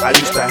about it, I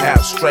used to have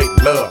straight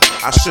love.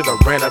 I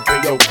should've ran up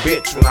in your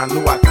bitch when I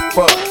knew I could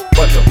fuck,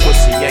 but the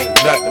pussy ain't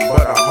nothing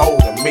but a hole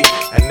to me.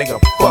 And nigga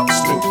fuck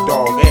Snoop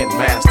Dogg and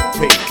Master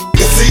P.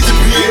 It's easy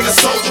being a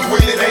soldier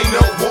when it ain't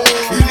no war.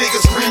 You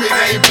niggas screaming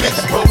ain't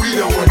bitches, but we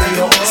know when they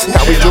are.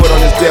 How we do it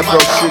on this Death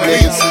Row shit,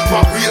 niggas?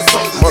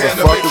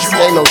 Motherfuckers,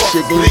 ain't no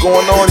shit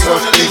going on. You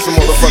don't see some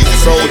motherfucking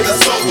soldiers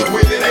and shit.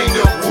 We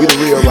the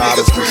real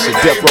riders, this shit.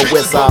 Death Row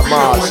Westside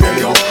Mob shit,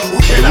 niggas.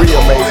 The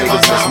real made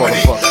niggas, this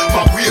motherfucker.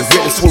 It's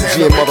getting Swoop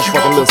G and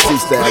motherfucking Lil C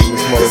style in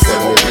this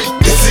motherfucker,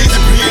 nigga.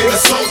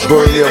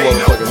 Burn your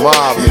motherfucking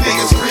mob,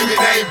 nigga.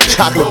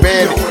 Chocolate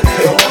Bandit.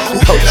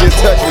 Don't just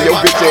touch me, your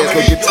bitch ass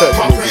gonna get touched,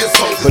 nigga.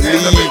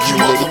 Believe you,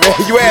 nigga.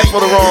 Man, you asked for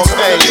the wrong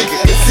thing, nigga.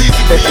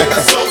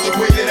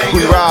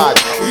 We ride.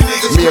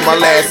 Me and my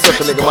last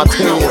sucker, nigga. My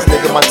twins,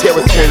 nigga. My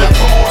terror twins.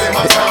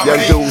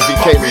 Young dudes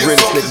became the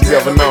realest niggas you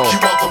ever known.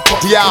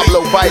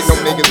 Diablo biting them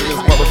niggas in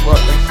this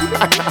motherfucker.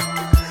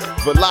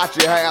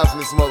 Valachi house in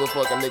this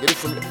motherfucker, nigga. This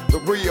some the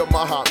real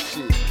Mahop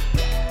shit.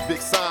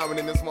 Big Simon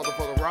in this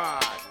motherfucker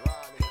ride.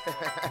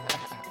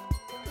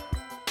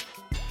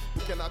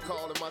 Who can I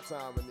call in my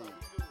time of need?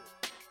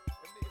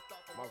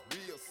 My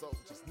real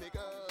soldiers,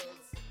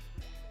 niggas.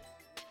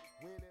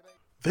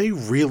 They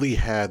really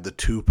had the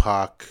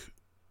Tupac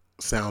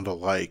sound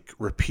alike,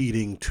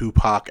 repeating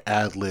Tupac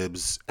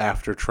ad-libs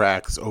after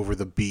tracks over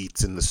the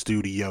beats in the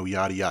studio,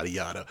 yada yada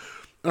yada.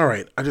 All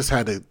right, I just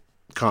had to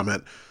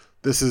comment.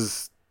 This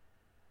is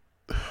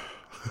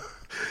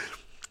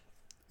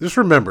just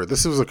remember,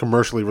 this was a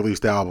commercially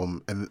released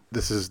album, and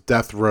this is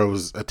Death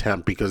Row's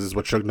attempt, because it's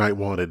what Suge Knight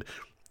wanted,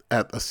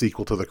 at a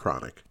sequel to The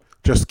Chronic.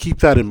 Just keep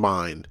that in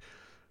mind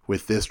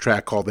with this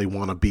track called They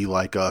Wanna Be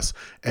Like Us,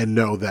 and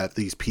know that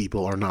these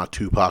people are not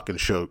Tupac and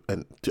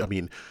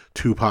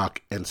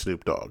Tupac and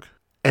Snoop Dogg.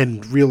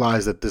 And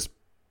realize that this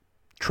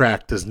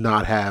track does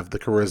not have the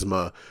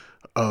charisma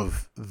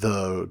of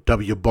the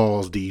W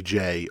Balls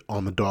DJ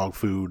on the Dog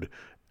Food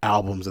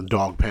albums and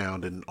Dog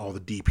Pound and all the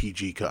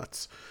DPG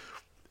cuts.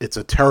 It's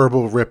a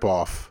terrible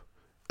ripoff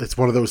it's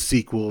one of those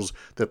sequels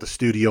that the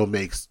studio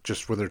makes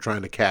just when they're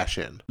trying to cash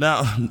in.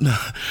 Now,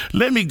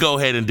 let me go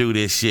ahead and do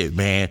this shit,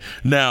 man.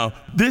 Now,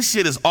 this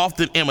shit is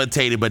often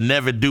imitated but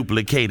never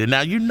duplicated.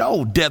 Now, you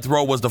know Death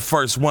Row was the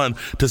first one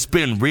to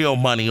spend real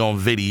money on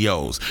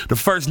videos. The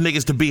first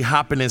niggas to be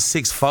hopping in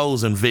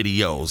 6-4s in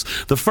videos.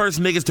 The first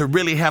niggas to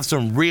really have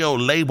some real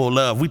label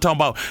love. We talking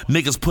about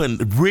niggas putting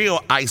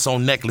real ice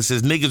on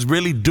necklaces. Niggas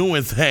really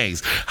doing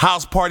things.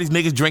 House parties,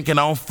 niggas drinking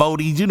on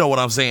 40s. You know what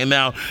I'm saying?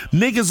 Now,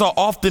 niggas are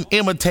often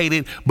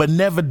imitated but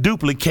never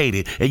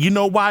duplicated. And you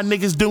know why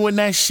niggas doing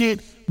that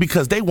shit?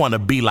 Because they want to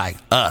be like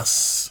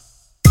us.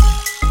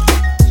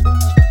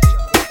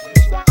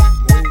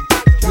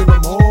 Kill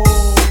 'em all.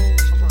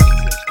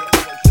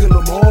 Kill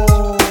 'em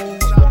all.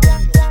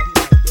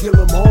 Kill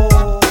 'em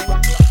all.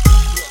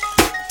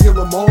 Kill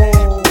 'em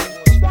all.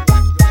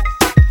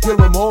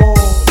 Kill 'em all.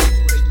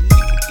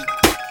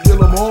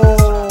 Kill 'em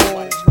all.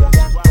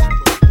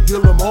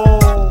 Kill 'em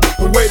all.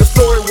 The way the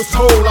story was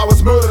told, I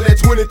was murdered at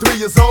 23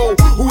 years old.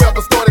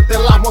 Whoever started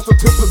that life must have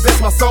to possess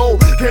my soul.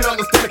 Can't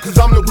understand it cause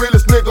I'm the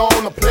realest nigga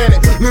on the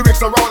planet.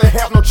 Lyrics are all they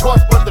have no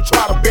choice but to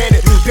try to ban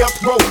it.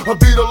 Death Row, I'll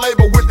be the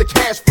label with the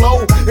cash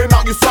flow. And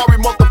all you sorry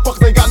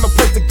motherfuckers ain't got no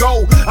place to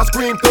go. I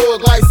scream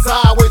thug like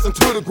sideways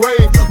into the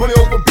grave. Money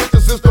over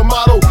bitches is the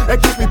motto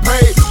that keeps me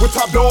paid. With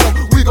Top Dog,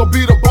 we gon'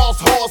 be the boss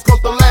horse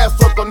cause the last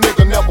sucker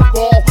nigga never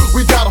fall.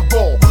 We got a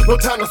ball, no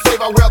time to save,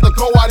 I'd rather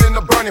go out in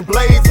the burning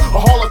blaze. A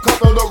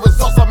holocaust of the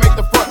results, I make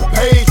the front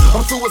page.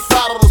 I'm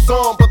suicidal to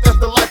some, but that's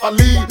the life I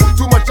lead.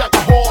 Too much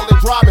alcohol and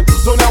driving,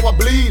 so now I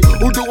bleed.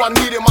 Who do I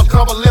need in my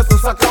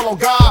convalescence? I call on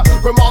God.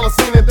 From all the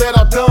sinning that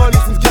I've done,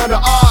 it seems kinda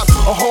odd.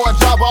 A hard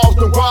job, I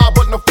often robbed,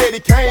 but no fatty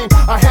came.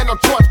 I had no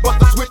choice but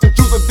to switch and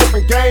choose a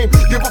different game.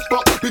 Give a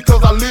fuck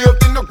because I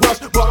lived in the rush,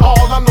 but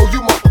all I know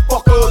you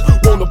motherfuckers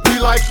wanna be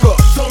like us.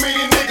 So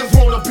many niggas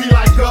wanna be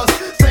like us.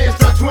 Saying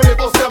strap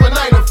 24/7,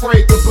 I ain't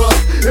afraid to bust.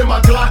 In my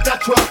Glock I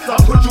trust, I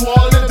put you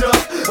all in the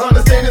dust.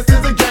 Understand this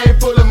is a game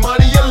full of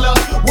money and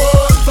lust.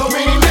 What? So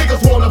many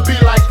niggas wanna be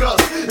like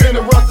us. In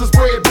the rust of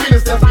spread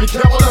business, that's be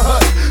careful to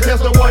hush.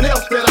 There's no one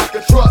else that I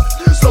can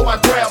trust. So I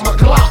grab my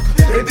Glock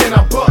and then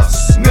I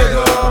bust,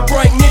 nigga.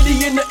 Frank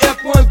Nitty in the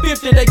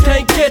F-150, they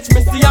can't catch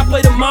me. See, I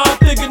play the mob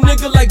figure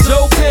nigga like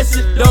Joe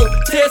Pesci. Don't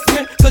test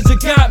me, cause you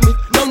got me.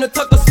 Known to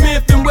Tucker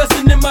Smith and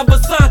Weston in my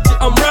Versace.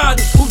 I'm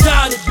riding, who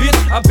died it, bitch?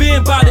 I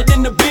been bodied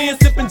in the bin,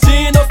 sipping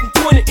gin off some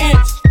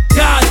 20-inch.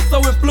 God, it's so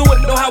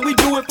influent, know how we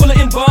do it, full of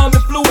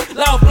embalming fluid.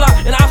 Loud fly,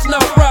 and I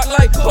snap rock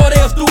like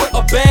Cordell Stewart.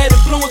 A bad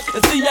influence,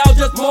 and see y'all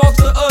just marks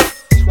to us.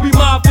 We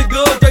mob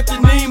figures, draped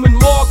in Neiman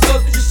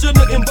Marcus. You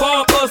shouldn't have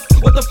involved us.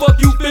 What the fuck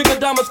you figure?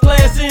 Diamonds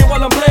clashing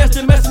while I'm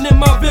blasting, messing in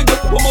my vigor.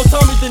 One more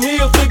Tommy than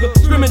Hill figure.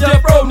 Screaming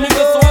Death Row,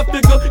 nigga, so I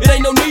figure it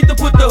ain't no need to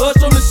put the hush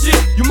on the shit.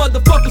 You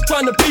motherfuckers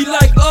trying to be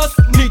like us,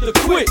 need to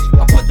quit.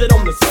 I put that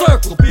on the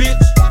circle,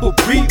 bitch. For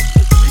beef.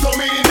 So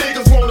many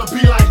niggas wanna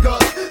be like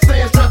us.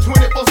 Staying strapped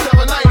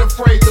 24/7, I ain't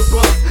afraid to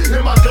bust.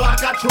 In my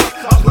Glock I trust,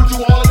 I put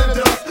you all in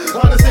the dust.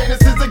 Understand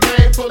this is a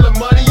game full of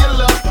money and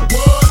lust.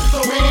 What? So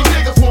many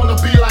niggas wanna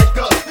be like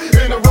us.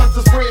 In the rust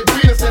of spread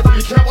business, have to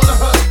be careful to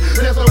hush.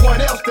 There's no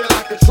one else that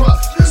I can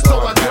trust. So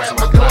I grab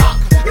my Glock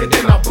and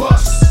then I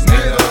bust,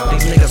 nigga.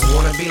 These niggas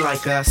wanna be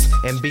like us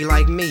and be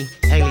like me.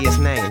 Alias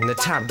name, the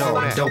Top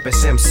Dog,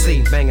 dopest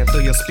MC, banging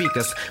through your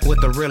speakers with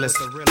the realest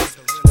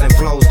and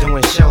flows,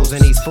 doing shows,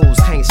 and these fools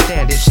can't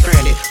stand it.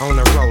 Stranded on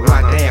the road,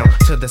 locked down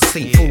to the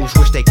seat. Fools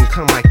wish they can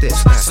come like this,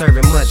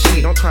 serving much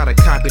heat. Don't try to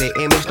copy the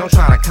image, don't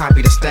try to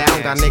copy the style.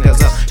 Got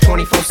niggas up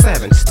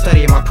 24/7,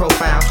 studying my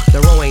profile.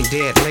 The row ain't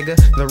dead, nigga,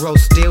 the row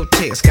still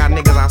ticks. Got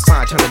niggas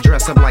outside trying to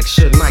dress up like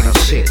Suge Knight and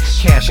shit.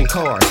 Cash and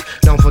cars,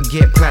 don't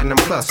forget Platinum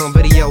Plus on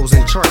videos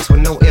and charts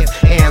with no ifs,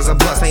 ands, or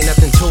buts. Ain't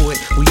nothing to it,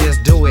 we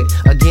just do it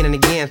again and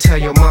again. Tell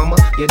your mama,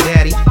 your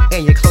daddy,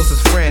 and your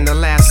closest friend. The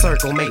last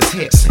circle makes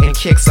hits and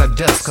kicks up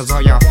dust. Cause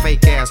all y'all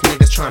fake ass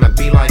niggas tryna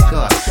be like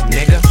us,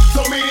 nigga.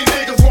 So many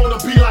niggas wanna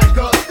be like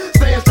us.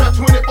 Staying strapped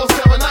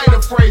 24/7, I ain't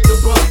afraid to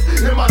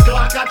bust. In my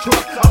Glock I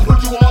trust, I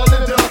put you all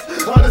in the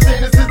dust.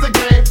 Understand this is a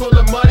game full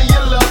of money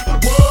and lust.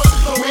 What?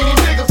 So many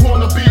niggas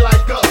wanna be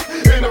like us.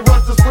 In the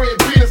rust of spread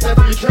business, have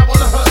to be careful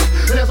to hush.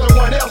 There's no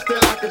one else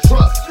that I can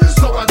trust.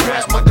 So I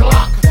grab my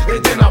Glock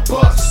and then I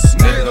bust,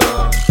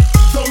 nigga.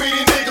 So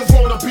many niggas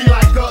wanna be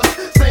like us.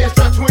 Staying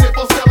strapped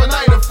 24/7,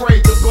 I ain't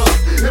afraid to bust.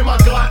 In my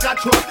Glock I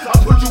trust, I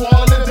put you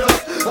all in the dust.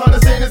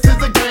 Understand this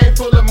is a game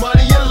full of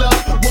money and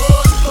lust.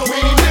 What? So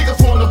many niggas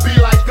wanna be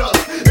like us.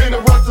 In the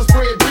rust of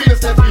spread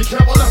business, have to be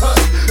careful to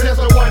hush. There's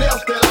no one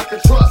else that I can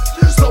trust.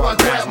 So I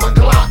grab my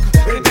Glock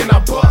and then I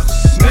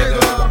bust,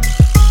 nigga.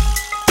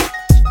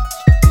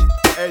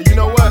 Hey, you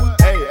know what?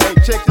 Hey,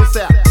 check this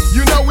out.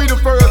 You know we the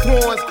first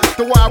ones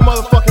to wear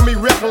motherfucking me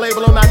record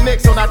label on our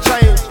necks, on our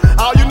chains.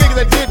 All you niggas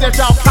that did that,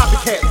 y'all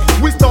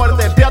copycats. We started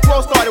that. Death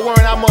Row started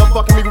wearing our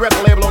motherfucking me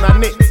record label on our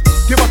necks.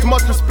 Give us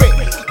much respect.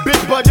 Big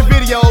budget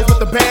videos with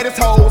the baddest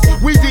hoes.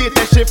 We did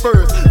that shit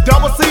first.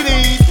 Double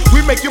CDs.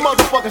 We make you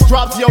motherfuckers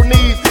drop to your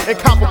knees and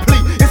cop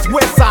complete. It's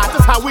West Side.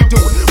 That's how we do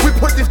it. We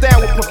put this down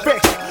with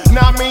perfection.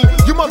 Know what I mean?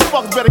 You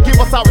motherfuckers better give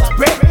us our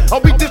respect.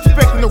 Or we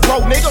disrespecting the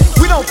road, nigga.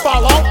 We don't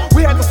fall off.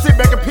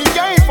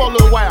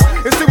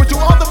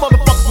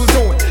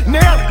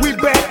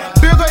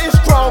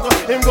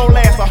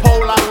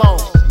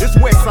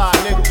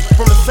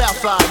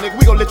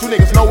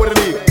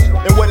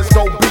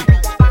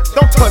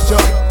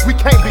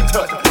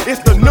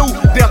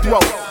 Death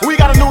Row. We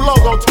got a new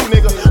logo too,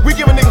 nigga. We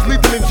giving niggas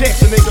lethal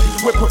injection,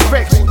 nigga, with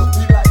perfection.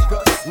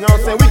 You know what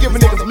I'm saying? We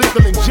giving niggas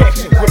lethal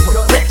injection with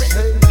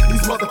perfection.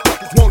 These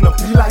motherfuckers wanna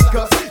be like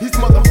us. These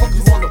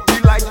motherfuckers wanna be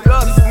like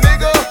us,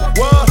 nigga.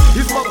 What?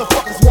 These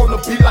motherfuckers wanna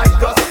be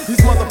like us.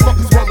 These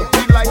motherfuckers wanna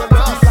be like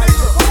us.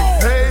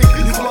 Hey,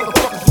 these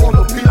motherfuckers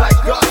wanna be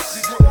like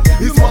us.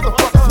 These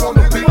motherfuckers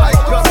wanna be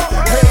like us.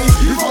 Hey,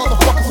 these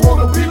motherfuckers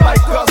wanna be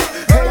like us.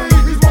 Hey,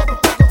 these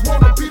motherfuckers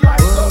wanna be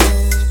like us.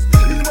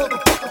 These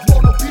motherfuckers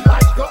wanna be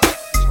like us.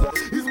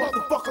 These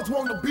motherfuckers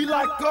wanna be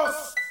like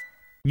us.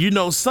 You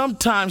know,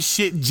 sometimes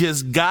shit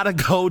just gotta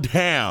go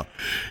down.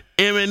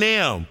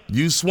 Eminem,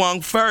 you swung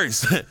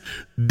first.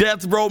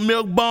 Death Row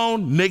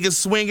Milkbone, niggas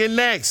swinging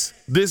next.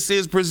 This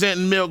is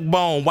presenting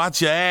Milkbone.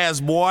 Watch your ass,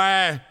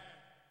 boy.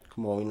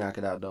 Come on, we knock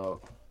it out,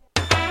 dog.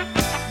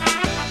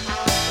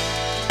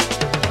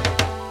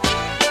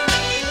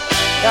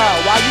 Yo,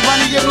 why you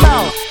running your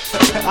mouth?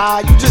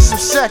 You just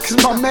upset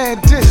cause my man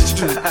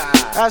dissed you.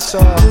 That's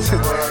all.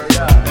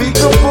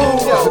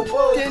 Peekaboo.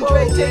 Can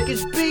Dre take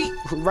his beat?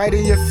 Right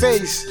in your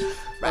face.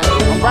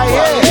 I'm right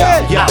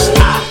here. Yo,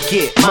 I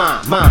get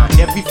mine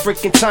every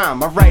freaking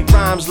time. I write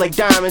rhymes like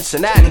diamonds,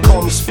 and now they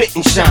call me Spit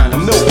and Shine.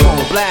 I'm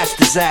Milkbone, blast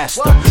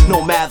disaster.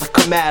 No matter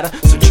can matter.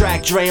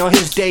 Subtract Dre on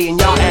his day, and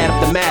y'all add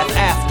up the math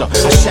after.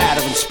 I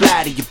shatter and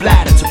splatter your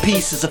bladder to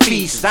pieces of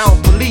pieces. I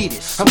don't believe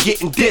this. I'm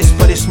getting dissed,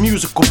 but it's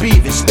musical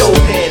beavers.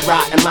 Stovehead,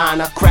 rotten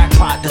liner,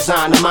 crackpot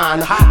designer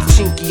minor. Hot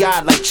chinky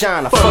eyed like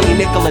China. Funny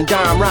nickel and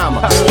dime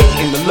rhymer.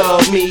 Hating to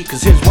love me,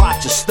 cause his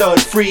watch is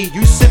stud free.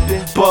 You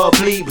sippin'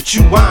 bubbly, but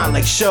you whine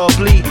like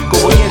Shubbly.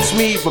 Go against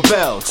me,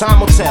 rebel. Time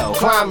will tell.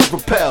 Climb and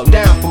rappel.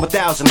 Down from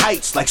 1,000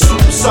 heights like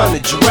Super Son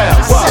of Jarrell.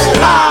 I said,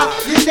 hi,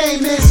 your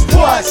name is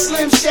what?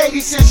 Slim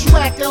Shady, since you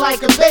acting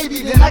like a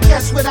baby, then I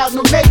guess without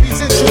no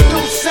maybes,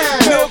 introduce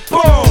sound.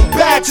 Milkbone,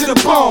 back to the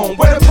bone.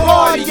 Where the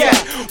party at?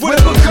 Where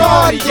the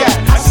Bacardi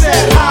at? I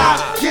said, hi,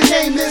 your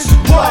name is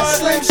what?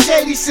 Slim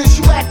Shady, since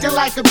you acting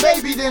like a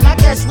baby, then I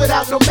guess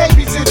without no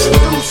maybes,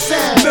 introduce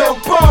sound.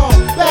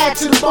 Milkbone, back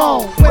to the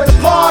bone. Where the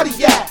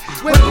party at?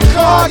 Where the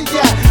Bacardi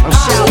at? I'm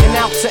shouting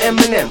out to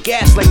Eminem,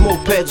 gas like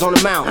mopeds on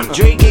the mountain.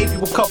 Dre gave you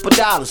a couple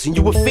dollars and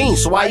you a fiend,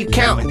 so why you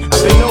counting? I've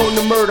been known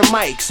to murder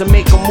mics and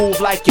make a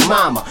move like your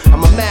mama.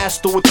 I'm a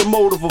master with the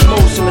motive of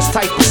motionless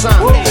type of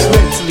sign.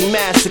 Mentally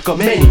massacre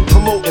many,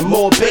 promoting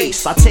more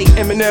bass. I take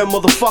Eminem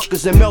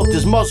motherfuckers and melt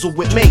his muzzle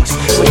with mace.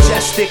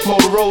 Majestic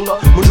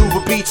Motorola,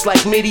 maneuver beats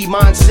like MIDI.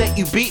 Mindset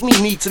you beat me,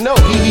 need to know.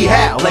 Hee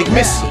how, like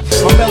Missy.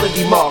 My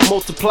melody mark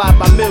multiplied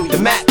by million. The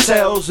Mac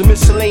tells the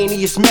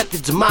miscellaneous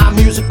methods of my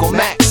musical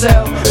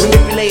Maxell.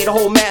 Manipulate a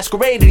whole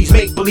masquerade of these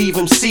make-believe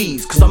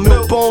MCs. Cause I'm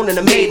Milkbone and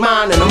I made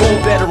mine and I'm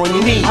all better on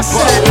your knees. I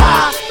said,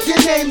 hi,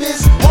 your name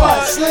is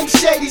what? Slim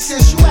Shady,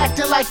 since you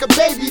acting like a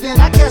baby, then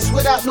I guess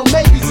without no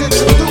maybes,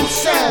 introduce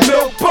sound.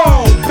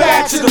 Milkbone,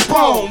 back to the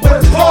bone.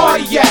 Where the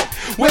party at?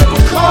 Where the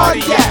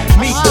Bacardi at?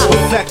 Meet the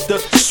perfecter,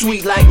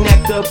 sweet like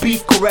nectar.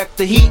 Beat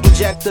corrector, heat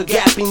injector.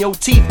 Gap in your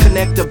teeth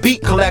connector,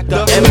 beat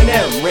collector.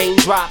 Eminem,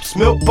 raindrops,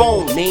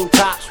 Milkbone, name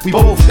tops. We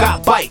both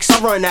got bikes, I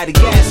run out of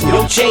gas and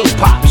your chain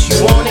pops.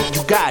 You want it,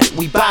 you got it.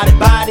 We bought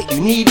it, you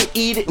need it,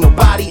 eat it.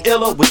 Nobody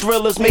iller with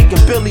thrillers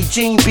making Billie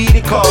Jean beat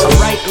it. Cause I'm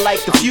writing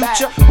like the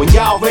future. When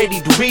y'all ready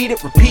to read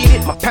it, repeat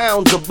it. My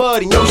pounds of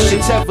bud and your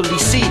shit's heavily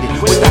seated.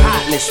 With the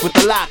hotness, with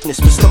the lockness.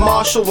 Mr.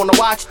 Marshall, wanna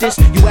watch this?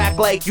 You act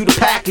like you the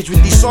package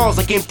with these songs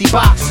like empty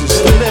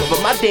boxes.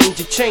 Deliver my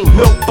danger chain,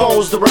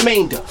 Milkbone's the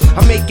remainder.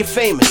 I make it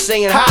famous,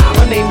 saying hi,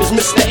 my name is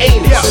Mr.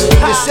 Anus.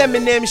 This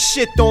Eminem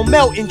shit don't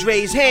melt in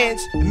Dre's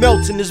hands, it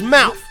melts in his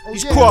mouth.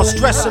 These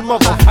cross-dressing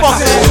motherfuckers. I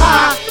said,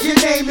 hi, your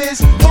name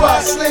is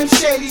what? Slim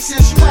Shady,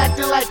 since you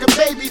acting like a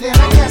baby, then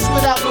I guess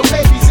without no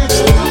maybes,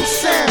 introduce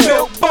sound.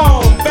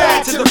 Milkbone,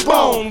 back to the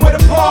bone. Where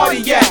the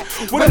party at?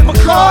 Where the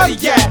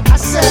Bacardi at? I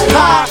said,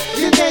 hi,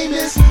 your name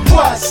is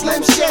what?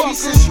 Slim Shady,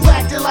 since you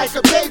acting like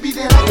a baby,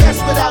 then I guess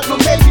without no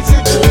maybes,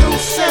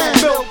 introduce sound.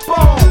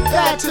 Milkbone,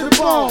 back to the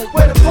bone.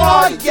 Where the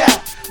party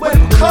at? Where the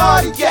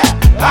Bacardi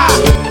at?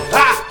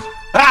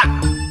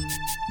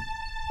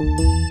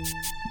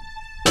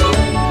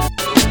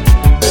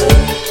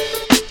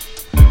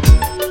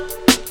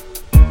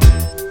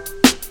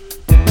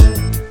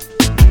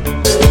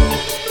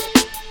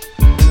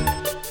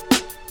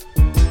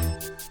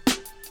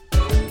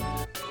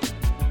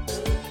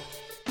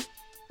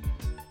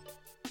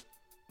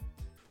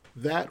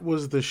 That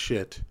was the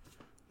shit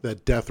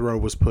that Death Row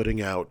was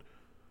putting out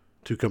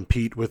to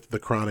compete with the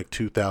Chronic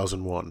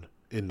 2001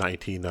 in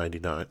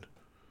 1999.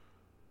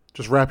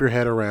 Just wrap your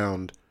head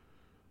around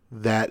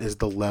that is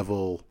the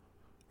level,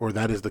 or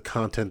that is the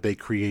content they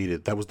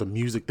created. That was the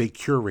music they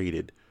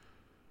curated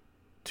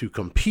to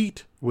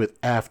compete with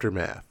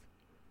Aftermath.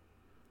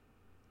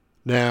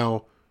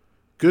 Now,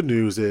 good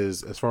news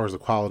is, as far as the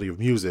quality of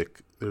music,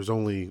 there's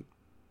only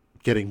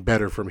getting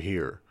better from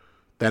here.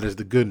 That is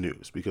the good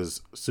news,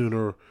 because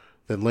sooner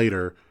than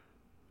later,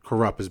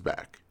 Corrupt is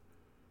back.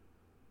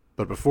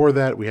 But before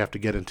that, we have to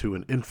get into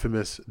an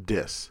infamous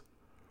diss.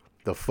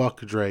 The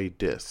Fuck Dre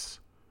diss.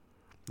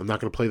 I'm not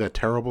going to play that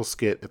terrible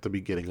skit at the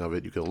beginning of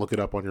it. You can look it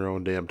up on your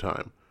own damn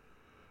time.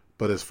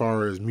 but as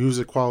far as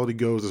music quality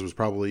goes, this was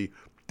probably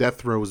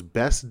Death Row's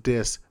best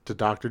diss to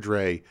Dr.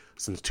 Dre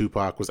since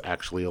Tupac was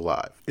actually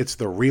alive. It's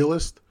the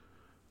realest,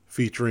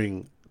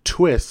 featuring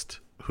Twist,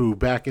 who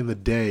back in the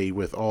day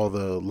with all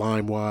the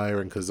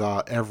LimeWire and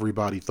Kazaa,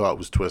 everybody thought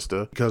was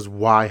Twista, because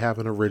why have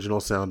an original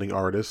sounding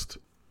artist?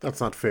 That's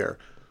not fair.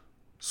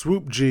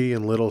 Swoop G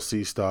and Little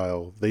C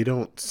Style, they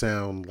don't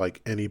sound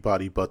like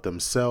anybody but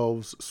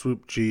themselves.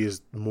 Swoop G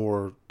is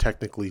more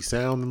technically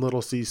sound than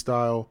Little C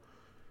Style,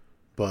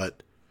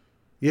 but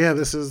yeah,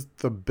 this is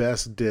the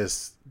best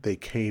diss they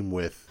came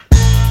with.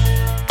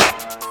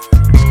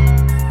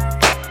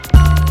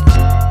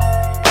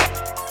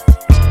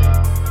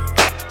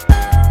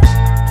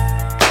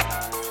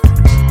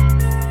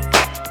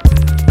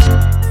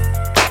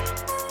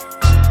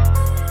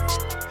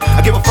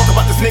 I give a fuck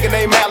about this nigga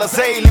named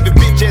Alizé, leave a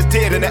bitch ass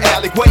dead in the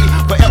alleyway.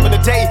 Forever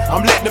today,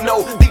 I'm letting them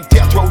know these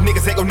death row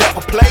niggas ain't gon' never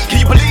play. Can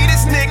you believe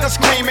this nigga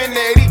screaming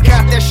that he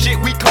got that shit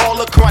we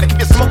call a chronic? If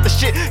you smoke the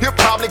shit, he'll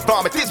probably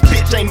vomit. This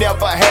bitch ain't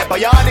never had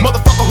bionic.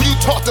 Motherfucker, who you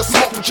taught to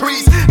smoke from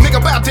trees?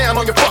 Nigga, bow down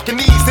on your fucking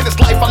knees. In this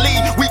life I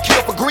lead, we kill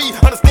for greed.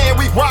 Understand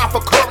we rhyme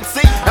for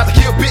currency. Have to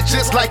kill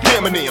bitches like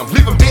Eminem,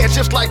 leave them dead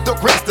just like the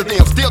rest of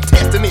them. Still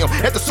testing them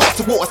at the source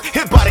of wars.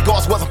 His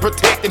bodyguards wasn't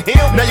protecting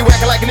him. Now you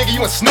acting like a nigga,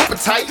 you and Snoop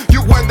tight.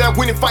 You weren't there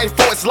when he fighting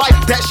for his life.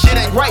 That shit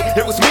ain't right.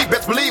 It was me,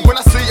 best believe when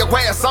I see your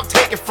ass, I'm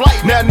taking flight.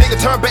 Now nigga,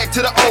 turn back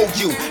to the old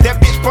you. That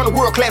bitch from the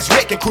world-class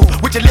wrecking crew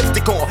with your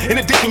lipstick on and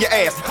a dick in your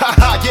ass. Ha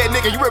ha, yeah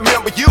nigga, you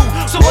remember you.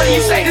 So what do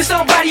you say to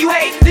somebody you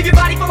hate? Leave your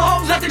body full of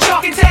hoes left in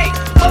chalk and tape.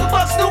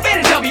 Motherfucker Snoop and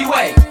a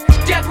WA.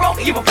 Death Row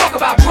can give a fuck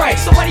about Dre.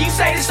 So what do you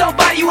say to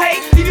somebody you hate?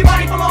 Leave your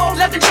body full of hoes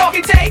left in chalk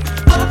and tape.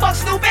 Motherfucker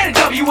Snoop and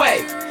a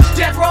WA.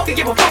 Death Row can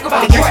give a fuck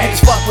about Dre.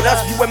 Niggas fuck with us,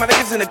 you wear my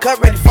niggas in the cut,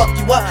 ready to fuck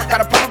you up. Got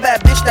a proper bad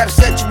bitch that'll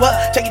set you up.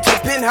 Take you to the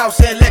penthouse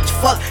and let you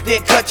fuck,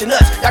 then cut your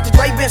nuts. Dr.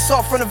 Dre been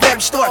soft from the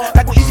very start.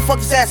 Back when Easy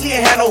fucked his ass, he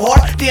ain't had no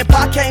heart. Then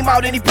Pac came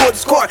out and he pulled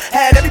his cord.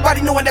 Had everybody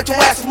knowing that your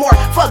ass is more.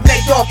 Fuck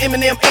Nate Dogg,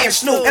 Eminem, and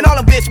Snoop. And all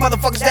them bitch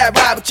motherfuckers that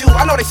ride with you.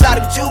 I know they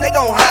sided with you, they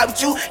gon' hide with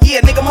you.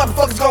 Yeah, nigga,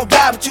 motherfuckers gon'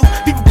 die with you.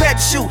 Be prepared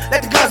to shoot,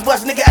 let the guns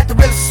bust, nigga, at the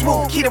realest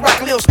smooth. Key to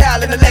rock a little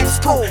style in the Lexus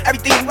cool.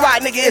 Everything you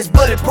ride, nigga, is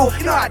bulletproof.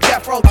 You know how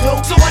Death Row do.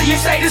 So what do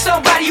you say to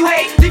somebody you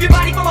hate? Leave your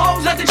body full of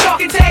hoes left in chalk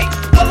and tape.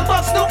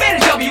 Motherfucker Snoop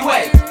and a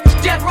WA.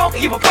 Death Row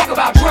can give a fuck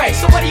about Dre.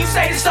 So what do you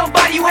say to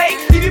somebody you hate?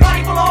 Leave your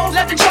body full of hoes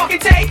left in chalk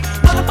and tape.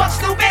 Motherfucker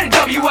Snoop and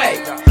a WA.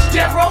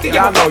 Death Row can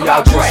give a fuck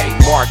about Dre.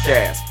 Mark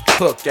ass,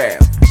 hook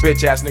ass,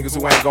 bitch ass niggas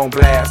who ain't gon'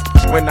 blast.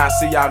 When I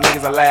see y'all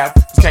niggas, I laugh.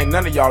 Cause can't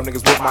none of y'all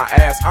niggas whip my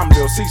ass. I'm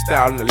Lil C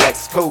Style in the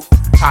Lexus coupe.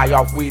 High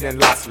off weed and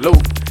lots of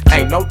loot.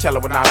 Ain't no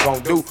telling what I'm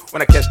gon' do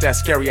when I catch that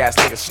scary ass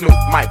nigga Snoop.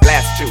 Might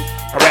blast you,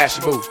 harass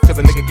your boo, cause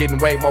a nigga getting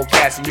way more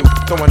cash than you.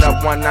 Throwing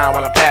up 1-9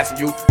 while I'm passing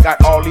you.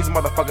 Got all these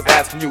motherfuckers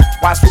asking you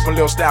why Snoop and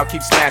Lil Style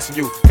keep smashing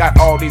you. Got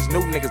all these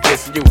new niggas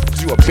dissing you,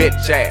 cause you a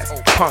bitch ass,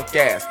 punk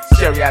ass,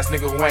 scary ass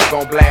nigga who ain't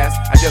gon' blast.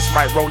 I just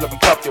might roll up and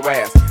cuff your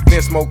ass,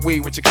 then smoke weed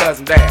with your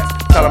cousin Daz.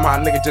 Tell him my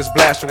nigga just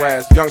blast your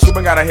ass. Young Snoop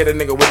ain't gotta hit a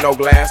nigga with no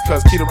glass,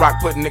 cause Key to Rock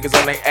putting niggas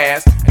on their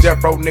ass. And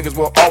Death Row niggas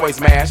will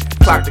always mash.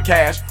 Clock the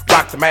cash,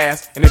 rock the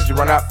mask, and if you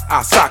run up,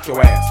 I'll sock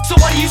your ass. So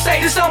what do you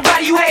say to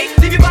somebody you hate?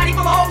 Leave your body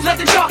full of hoes left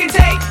in chalk and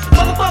tape.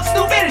 Motherfucker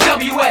Snoop and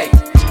a WA.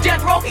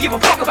 Death Row can give a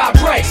fuck about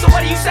Dre. So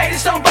what do you say to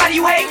somebody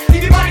you hate?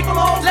 Leave your body full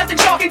of hoes left in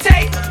chalk and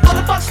tape.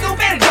 Motherfucker Snoop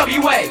and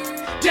a WA.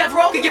 Death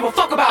Row can give a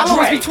fuck about Dre.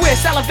 I always be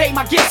twist, elevate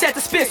my gifts at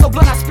the spit. So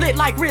blunt I split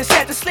like wrist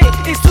at the slit.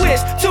 It's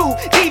twist, 2,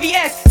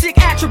 DVS, sick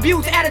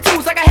attributes,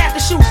 attitudes like I have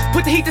to shoot.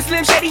 Put the heat to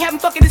Slim Shady, have him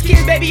fucking his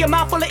kid, baby, a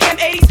mouth full of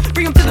M80s.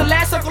 Bring him to the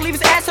last circle, leave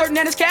his ass hurting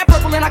and his cap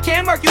purple. And I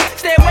can't murk you,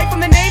 stay away from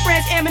the name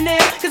brands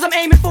Eminem, cause I'm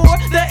aiming for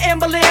the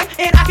emblem.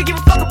 And I can give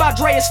a fuck about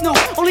Dre and Snoop.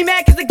 Only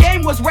mad cause the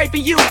game was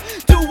raping you.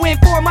 2 win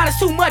 4 minus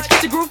too much,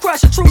 get your groove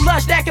crush, a true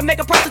lush that can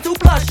make a prostitute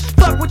blush.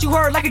 Fuck what you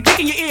heard like a dick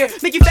in your ear,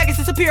 make you faggots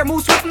disappear,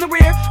 move swift from the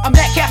rear. I'm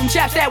that cat from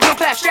Chaps that will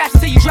clap straps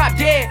until you drop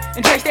dead.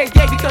 And Dre stays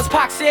gay because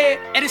Pac said.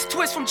 And it's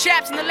twist from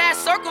Chaps in the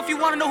last circle if you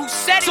wanna know who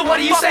said it. So what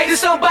do you say to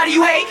somebody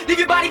you hate? Leave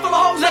your body full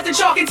of hoes left in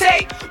chalk and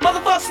tape.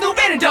 Motherfucker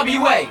Snoop and a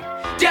WA.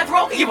 Death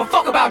Row can give a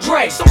fuck about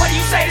Dre. So what do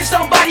you say to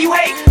somebody you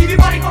hate? Leave your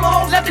body full of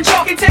hoes left in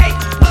chalk and tape.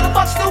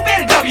 Motherfucker Snoop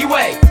and a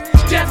WA.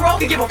 Death Row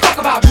can give a fuck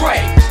about Dre.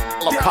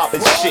 I'm poppin'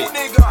 shit.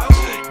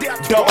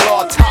 Double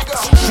R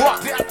tops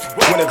drop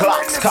when the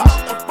Glocks cop.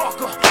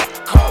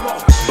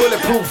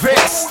 Bulletproof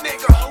vest,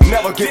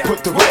 never get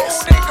put to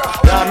rest. Know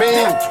what I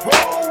mean?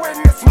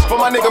 For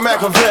my nigga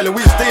Machiavelli,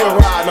 we still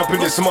riding up in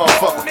this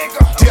motherfucker.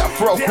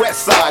 Death Row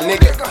West Side,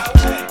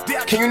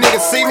 nigga. Can you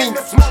niggas see me?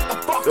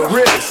 The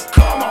realest.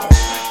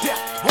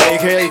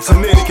 AKA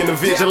Tonic and the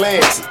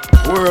Vigilante.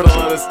 World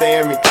don't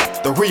understand me.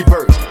 The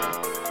rebirth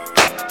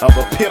of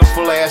a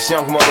pitiful ass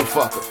young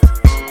motherfucker.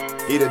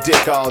 Eat a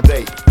dick all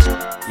day.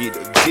 Eat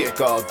a dick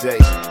all day.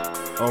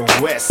 On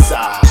West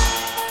Side.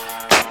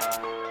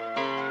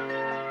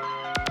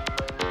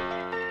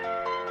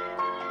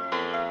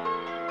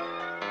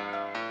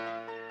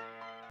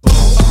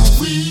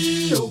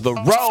 The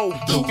road.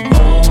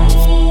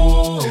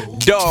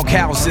 Dogg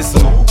houses.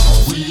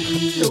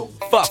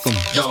 Fuck 'em.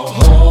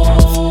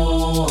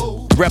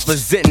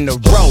 representing the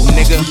road,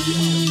 nigga.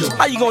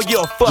 How you gonna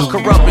give a fuck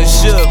corrupt and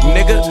Suge,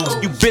 nigga?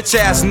 You bitch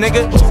ass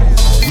nigga.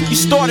 You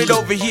started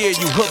over here,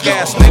 you hook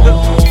ass nigga.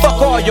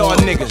 Fuck all y'all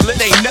niggas,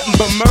 it ain't nothing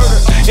but murder.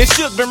 And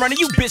Suge been running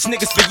you bitch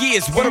niggas for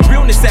years. Where the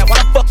realness at?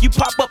 Why the fuck you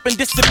pop up and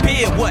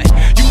disappear? What?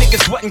 You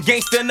niggas wasn't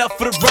gangster enough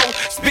for the road?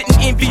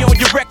 Spitting envy on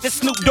your record,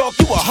 Snoop Dogg,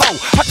 you a hoe.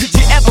 How could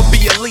you ever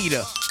be a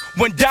leader?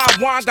 When Don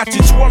Juan got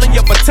you twirling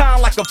your baton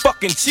like a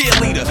fucking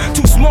cheerleader.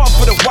 Too small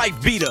for the wife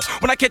beater.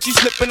 When I catch you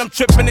slipping, I'm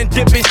tripping and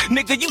dipping.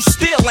 Nigga, you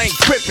still ain't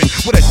tripping.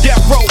 With a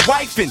death row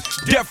wife and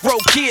death row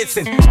kids.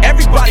 And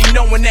everybody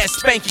knowing that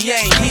Spanky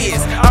ain't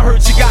his. I heard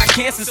you got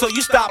cancer, so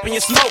you stopping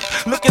your smoke.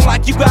 Looking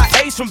like you got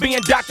AIDS from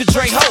being Dr.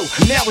 Dre ho.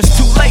 Now it's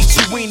too late,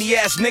 you weenie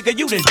ass nigga.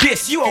 You done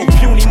diss, you old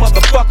puny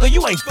motherfucker.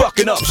 You ain't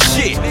fucking up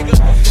shit, nigga.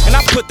 And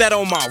I put that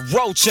on my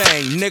road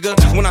chain, nigga.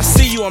 When I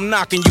see you, I'm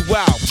knocking you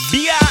out.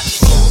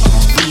 Biatch.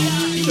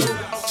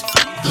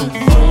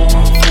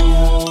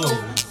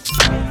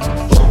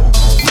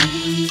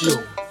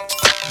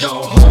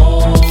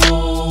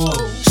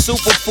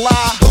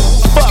 Superfly,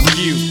 fuck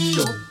you.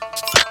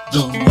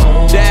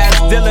 Daz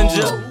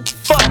Dillinger,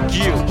 fuck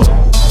you.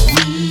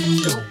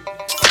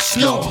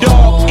 Snoop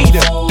Dogg, eat a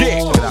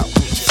dick.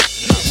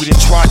 We done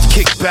tried to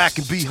kick back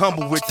and be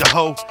humble with the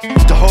hoe.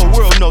 The whole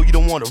world know you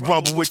don't wanna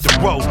rumble with the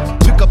road.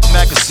 Pick up the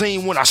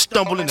magazine when I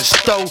stumble in the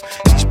stove.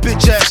 These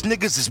bitch ass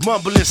niggas is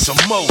mumbling some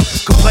more.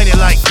 Complaining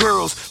like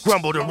girls,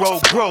 grumble the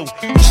road grow.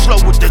 You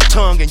slow with the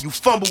tongue and you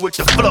fumble with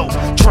the flow.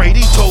 Trade,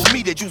 he told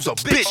me that you's a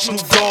bitch,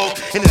 Snoop Dogg.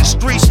 And in the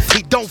streets,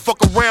 he don't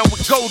fuck around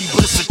with Goldie,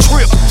 but it's a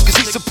trip. Cause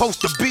he's supposed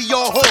to be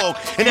your hog.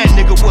 And that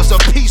nigga was a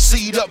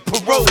PC'd up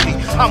parody.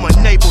 I'm a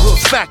neighborhood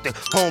factor,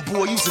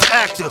 homeboy, you's an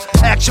actor.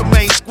 Act your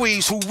main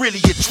squeeze, who really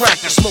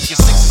attracted. Smoking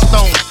 6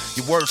 stones,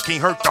 your words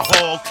can't hurt the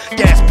hog.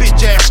 That's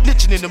bitch ass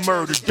snitching in the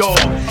murder, dog.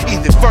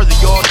 Even further,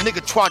 y'all,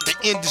 nigga tried to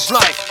end his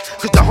life.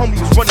 Cause the homie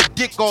was running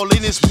dick all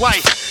in his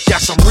wife.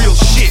 That's some real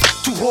shit,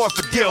 too hard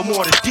for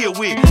Delmore to deal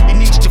with. He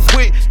needs to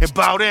quit and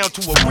bow down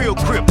to a real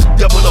grip.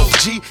 Double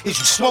OG, is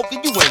you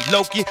smoking? You ain't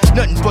loking.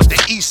 Nothing but the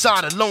east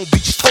side of Long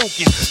Beach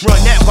token. Run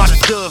that by the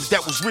doves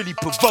that was really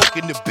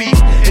provoking the beef.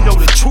 And know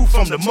the truth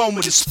from the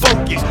moment it's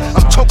spoken.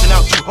 I'm choking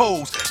out you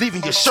hoes,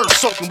 leaving your shirt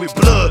soaking with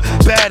blood.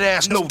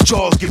 Badass, no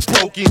jaws get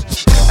broken.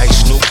 Hey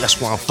Snoop,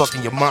 that's why I'm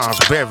fucking your mom's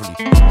Beverly.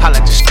 Holla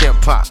at your step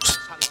pops.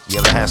 You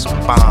ever had some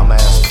bomb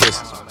ass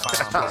pussy?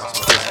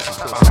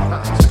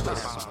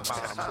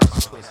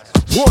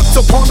 Once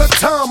upon a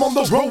time on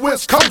the road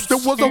west coast, there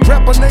was a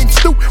rapper named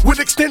Snoop with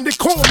extended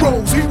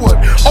cornrows. He would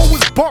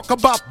always bark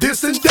about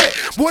this and that.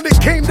 When it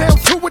came down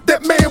to it,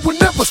 that man would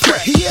never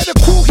strap. He had a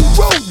crew he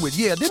rode with,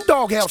 yeah, them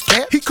doghouse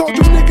cat. He called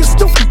you niggas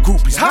Snoopy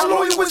groupies. How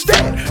loyal was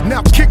that?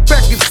 Now kick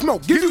back and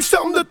smoke, give you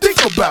something to think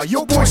about.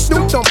 Your boy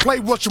Snoop don't play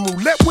Russian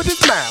roulette with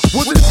his mouth.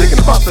 Wasn't thinking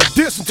about the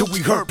diss until we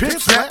heard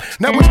Pimp Slap.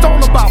 Now it's all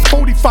about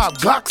 45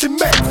 Glocks and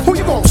Max. Who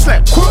you gonna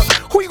slap, crook?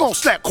 Who you gonna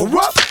slap,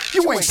 corrupt?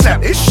 You ain't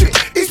slap this shit,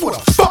 he's gonna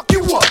fuck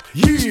you up.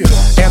 Yeah,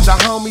 and the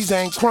homies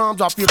ain't crumbs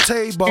off your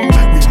table.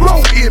 We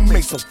roll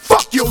inmates, so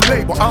fuck your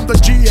label. I'm the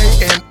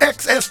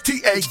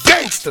GANXSTA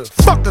gangster.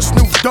 Fuck the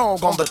Snoop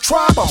Dogg on the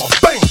tribe, I'm a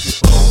banger.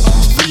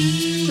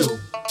 Real,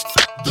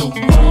 the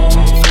road.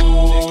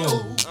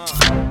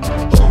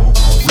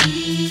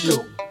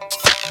 Real,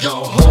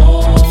 your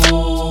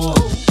hoe.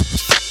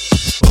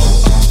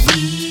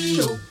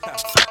 Real,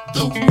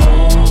 the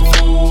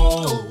road.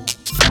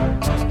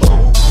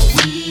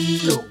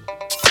 Real,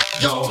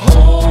 your hoe.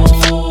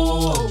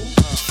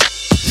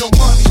 Your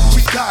money,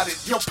 we got it.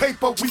 Your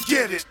paper, we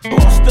get it.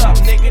 Bossed up,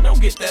 nigga, don't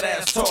get that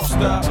ass tossed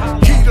up.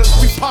 Heaters,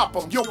 we pop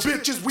them. Your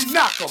bitches, we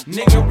knock them.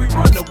 Nigga, we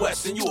run the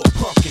West and you a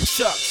pumpkin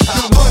chuck.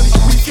 Your money,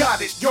 we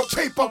got it. Your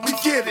paper, we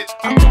get it.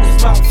 I think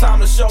it's about time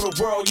to show the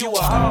world you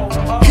a hoe.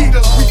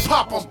 Heaters, we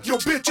pop them. Your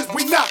bitches,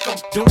 we knock them.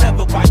 Don't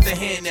ever bite the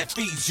hand that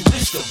feeds you.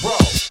 It's the roll.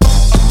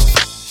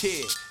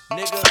 Kid,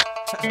 nigga.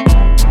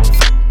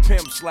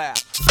 Pimp slap.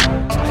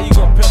 How you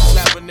gonna pimp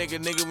slap a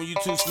nigga, when you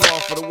too small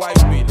for the white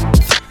beater?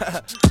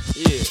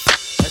 Yeah,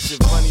 that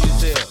shit funny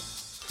as hell.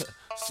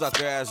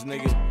 Sucker ass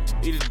nigga.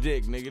 Eat a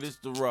dick, nigga. This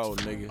the road,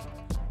 nigga.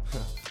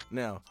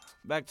 Now,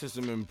 back to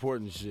some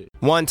important shit.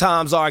 One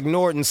times are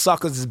ignored and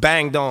suckers is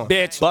banged on.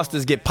 Bitch.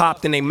 Busters get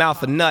popped in they mouth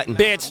for nothing.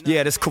 Bitch.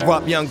 Yeah, this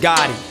corrupt young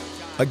Gotti.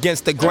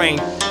 Against the grain.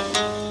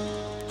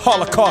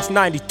 Holocaust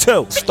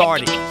 92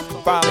 started.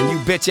 And you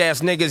bitch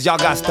ass niggas, y'all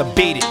got to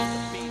beat it.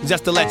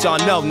 Just to let y'all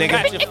know,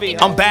 nigga,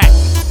 I'm back.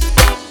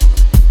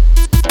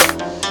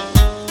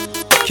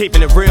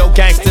 Keeping it real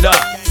gangstered up.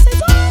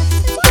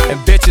 And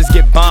bitches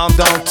get bombed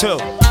on too,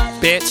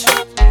 bitch.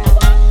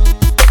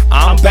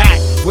 I'm back,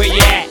 where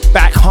you at?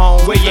 Back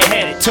home, where you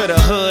headed? To the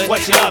hood,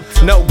 what you up?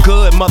 No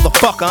good,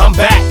 motherfucker, I'm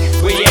back.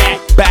 Where you at?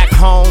 Back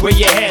home, where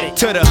you headed?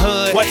 To the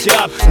hood, what you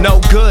up? No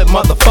good,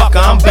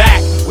 motherfucker, I'm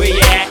back. Where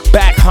you at?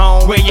 Back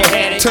home, where you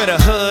headed? To the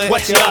hood,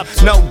 what you up?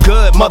 No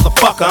good,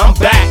 motherfucker, I'm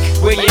back.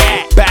 Where you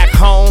at? Back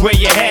home, where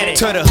you headed?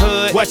 To the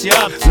hood, what you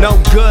up? No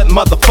good,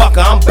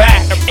 motherfucker, I'm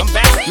back.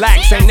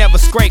 Lax ain't never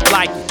scraped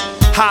like it.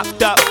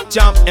 Hopped up,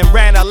 jumped, and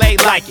ran LA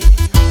like it.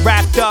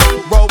 Wrapped up,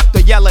 roped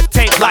the yellow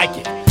tape like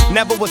it.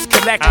 never was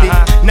collected,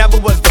 never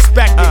was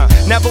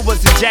respected, never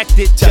was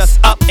ejected,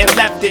 just up and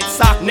left it.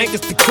 Sock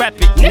niggas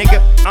decrepit,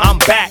 nigga. I'm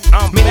back.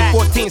 Meaning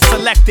 14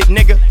 selected,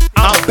 nigga.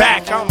 I'm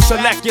back.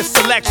 Select your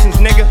selections,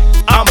 nigga.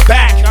 I'm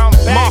back.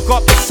 Mark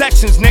off the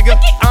sections, nigga.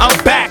 I'm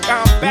back.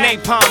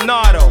 Napalm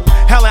Nardo,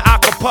 Helen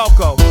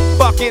Acapulco,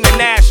 fuck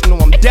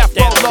international. I'm death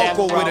row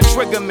local with a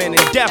triggerman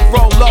and death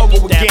row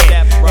logo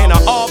again. And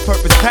an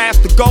all-purpose pass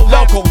to go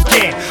local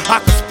again. I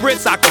can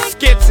spritz, I can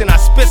skits, and I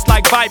spits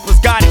like vipers.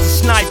 God is a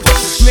sniper,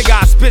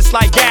 nigga. I spits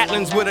like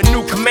Gatlins with a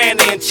new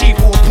commander-in-chief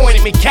who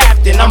appointed me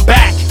captain. I'm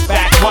back.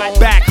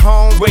 Back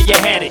home, where you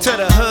headed? To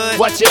the hood,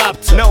 what you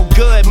up to? No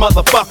good,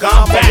 motherfucker,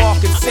 I'm back.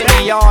 Walking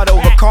Siniardo,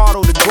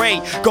 Ricardo the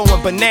Great,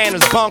 going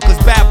bananas, bunkers,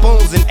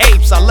 baboons, and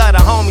apes. I love the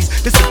homies,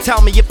 this will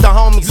tell me if the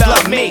homies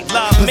love me.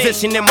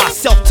 Positioning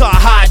myself to a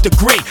high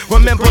degree.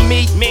 Remember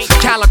me?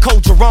 Calico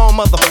Jerome,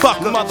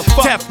 motherfucker.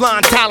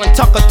 Teflon talent,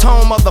 Tucker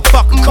Tone,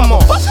 motherfucker. Come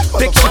on,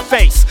 fix your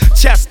face,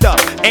 chest up,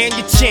 and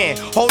your chin.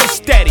 Hold it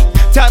steady,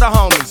 tell the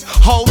homies,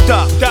 hold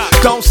up,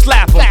 don't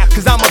slap them,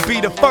 cause I'ma be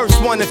the first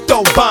one to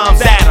throw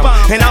bombs at them.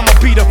 And I'ma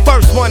be the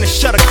first one to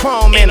shut a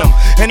chrome in them.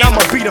 And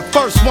I'ma be the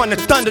first one to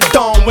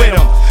Thunderdome with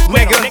them.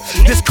 Nigga,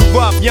 this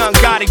corrupt young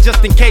Gotti,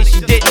 just in case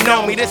you didn't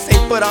know me. This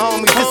ain't for the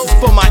homies, this is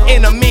for my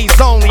enemies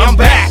only. I'm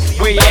back.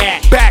 Where you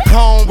at? Back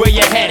home. Where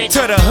you headed?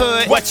 To the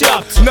hood. What you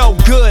up to? No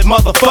good,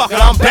 motherfucker,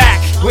 I'm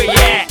back. Where you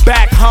at?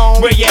 Back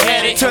home. Where you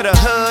headed? To the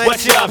hood.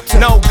 What you up to?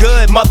 No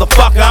good,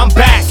 motherfucker, I'm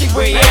back.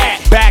 Where you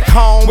at? Back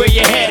home. Where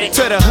you headed?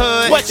 To the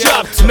hood. What you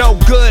up to? No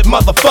good,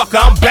 motherfucker,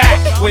 I'm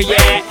back. Where you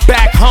at?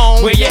 Back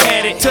home. Where you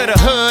headed? To the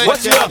hood.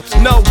 What you up to?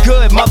 No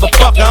good,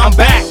 motherfucker, I'm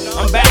back.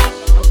 I'm back.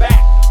 I'm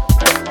back.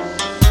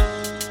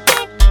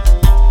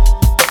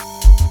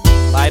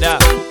 Light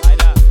up.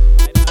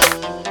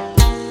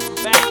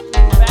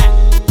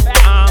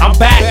 I'm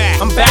back.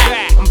 I'm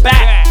back. I'm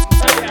back.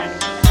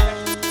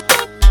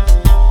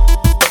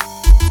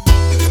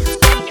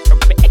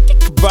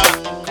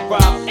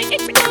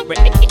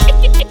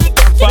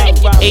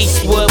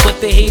 Eastwood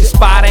with the heater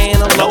spotter and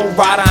a low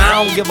rider.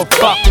 I don't give a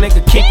fuck,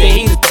 nigga. Keep the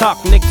heater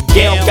tucked, nigga.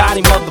 Gail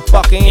Gotti,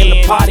 motherfucker, in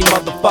the party,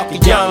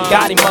 motherfucker. Young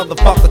Gotti,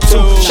 motherfucker. Two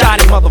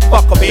shotty,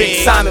 motherfucker.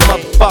 Big Simon,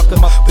 motherfucker.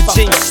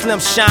 Virginia Slim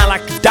shine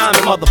like a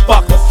diamond,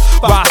 motherfucker.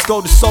 Roscoe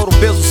the Soda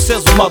Bizzle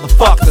Sizzle,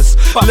 motherfuckers.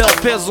 Lil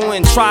Pizzle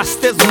and Try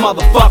Stizzle,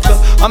 motherfucker.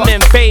 I'm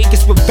in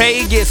Vegas with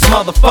Vegas,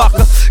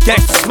 motherfucker.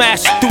 Gangsta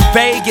smash through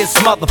Vegas,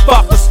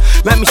 motherfuckers.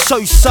 Let me show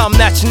you something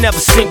that you never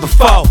seen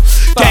before.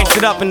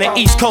 Gangsted up in the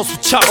East Coast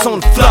with Chucks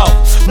on the floor.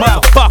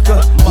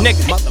 Motherfucker,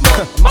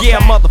 nigga, yeah,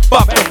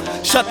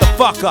 motherfucker. Shut the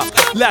fuck up,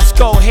 let's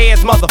go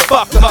heads,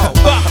 motherfucker.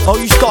 Oh,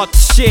 you thought the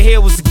shit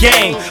here was a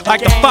game.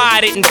 Like the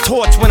fire didn't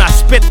torch when I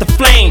spit the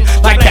flame.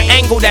 Like the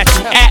angle that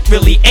you at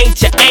really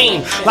ain't your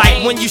aim.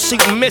 Like when you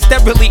shoot and miss,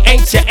 that really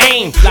ain't your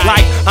aim.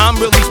 Like I'm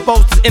really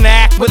supposed to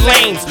interact with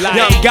lanes.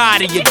 Young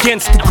Gotti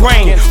against the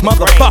grain.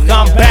 Motherfucker,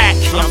 I'm back.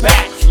 I'm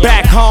back.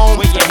 Back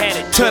home,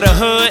 to the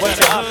hood.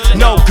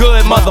 No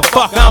good,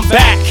 motherfucker, I'm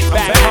back.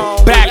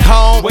 Back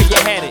home,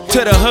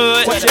 to the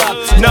hood.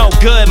 No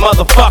good,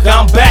 motherfucker,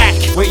 I'm back.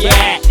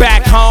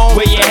 Back home,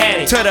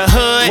 to the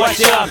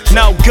hood.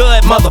 No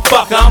good,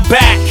 motherfucker, I'm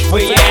back.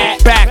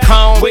 Back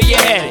home,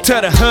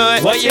 to the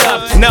hood.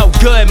 No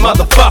good,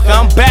 motherfucker,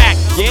 I'm back.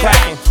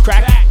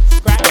 Crackin'.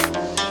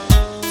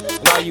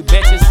 And all you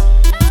bitches,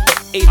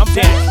 eat a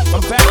dick.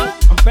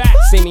 I'm back.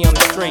 See me on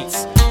the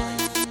streets.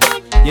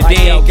 You dig?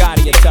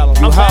 You tell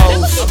them. You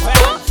hoes.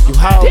 You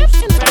hoes.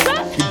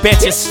 You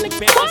bitches.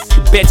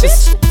 You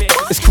bitches.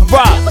 It's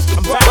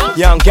corrupt.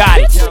 Young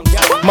Gotti.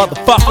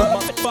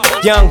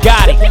 Motherfucker. Young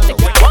Gotti.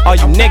 All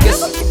you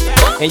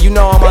niggas. And you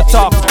know I'm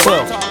talking to.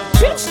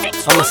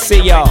 I'ma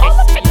see y'all.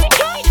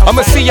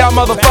 I'ma see y'all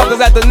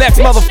motherfuckers at the next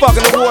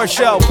motherfucking award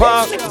show,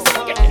 punk.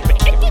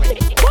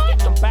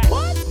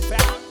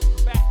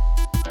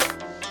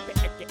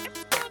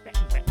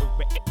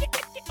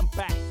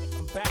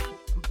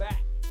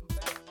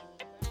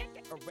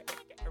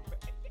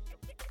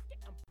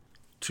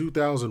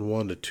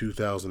 2001 to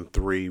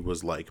 2003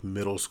 was like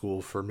middle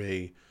school for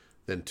me.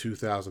 Then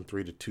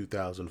 2003 to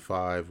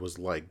 2005 was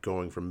like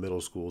going from middle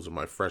school to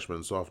my freshman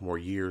and sophomore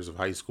years of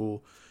high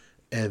school.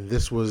 And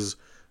this was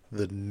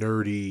the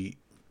nerdy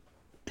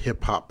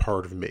hip hop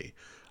part of me.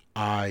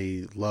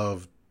 I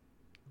loved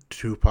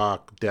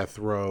Tupac, Death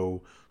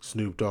Row,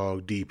 Snoop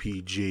Dogg,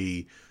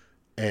 DPG,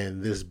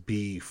 and this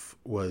beef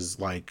was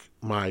like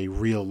my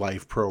real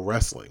life pro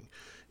wrestling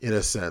in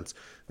a sense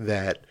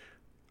that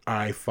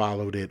I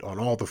followed it on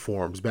all the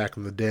forums back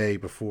in the day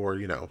before,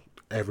 you know,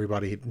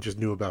 everybody just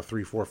knew about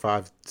 3, 4,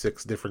 5,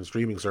 6 different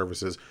streaming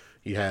services.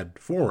 You had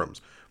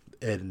forums,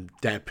 and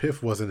that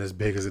piff wasn't as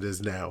big as it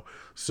is now.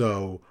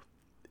 So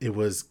it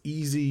was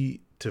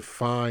easy to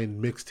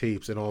find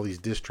mixtapes and all these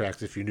diss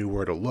tracks if you knew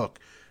where to look.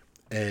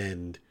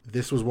 And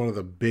this was one of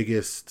the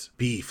biggest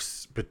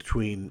beefs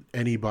between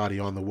anybody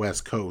on the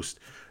West Coast,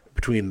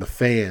 between the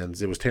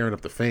fans. It was tearing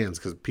up the fans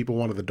because people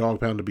wanted the Dogg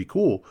Pound to be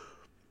cool.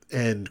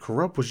 And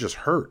Corrupt was just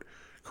hurt.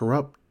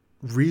 Corrupt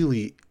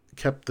really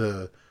kept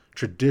the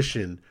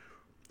tradition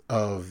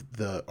of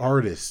the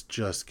artists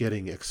just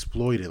getting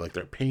exploited, like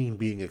their pain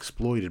being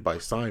exploited by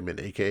Simon,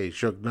 aka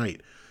Suge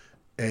Knight,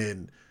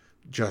 and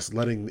just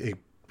letting it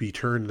be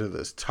turned into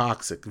this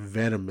toxic,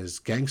 venomous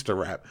gangster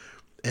rap.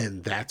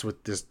 And that's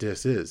what this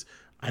diss is.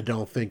 I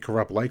don't think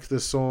Corrupt likes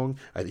this song.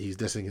 I think he's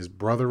dissing his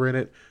brother in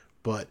it,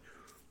 but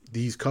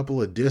these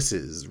couple of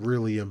disses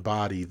really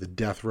embody the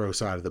Death Row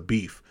side of the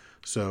beef.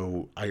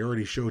 So I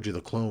already showed you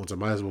the clones. I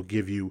might as well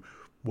give you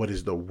what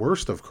is the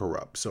worst of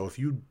Corrupt. So if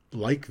you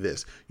like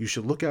this, you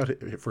should look out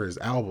for his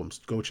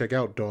albums. Go check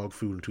out Dog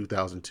Food in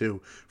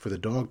 2002 for the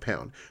Dog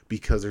Pound,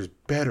 because there's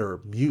better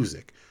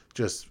music,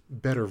 just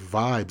better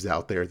vibes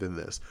out there than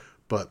this.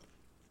 But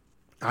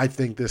I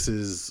think this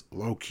is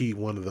low-key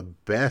one of the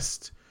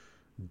best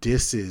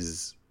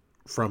disses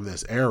from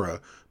this era,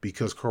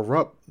 because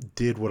Corrupt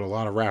did what a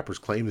lot of rappers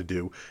claim to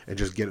do and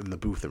just get in the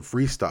booth and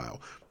freestyle.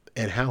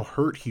 And how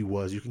hurt he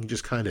was, you can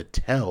just kind of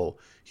tell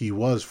he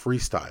was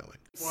freestyling.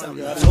 Hey,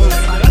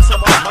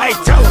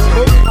 tell us,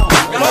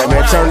 hey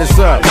man, turn this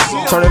up.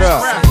 Turn it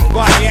up.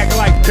 Why you acting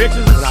like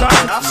bitches or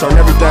something? Turn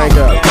everything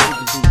up.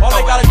 All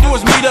they gotta do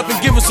is meet up and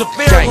give us a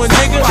fair one,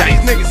 nigga.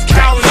 These niggas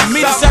cowards.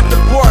 Meet us at the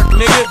park,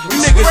 nigga.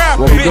 You niggas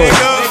bitch,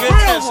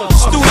 nigga.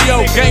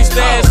 Studio gangsta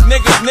ass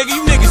niggas, nigga.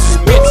 You niggas is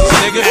bitches,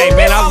 nigga. Hey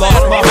man, I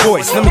lost my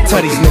voice. Let me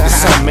tell these niggas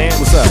something, man.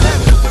 What's up?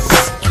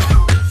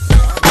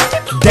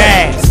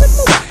 Daz.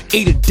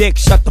 Eat a dick,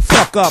 shut the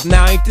fuck up.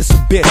 Now ain't this a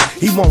bitch?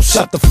 He won't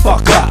shut the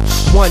fuck up.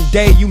 One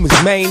day you was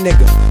main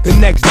nigga, the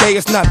next day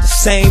it's not the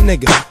same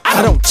nigga.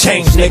 I don't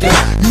change, nigga.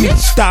 You need to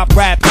stop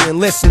rapping and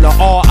listen to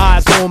All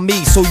Eyes on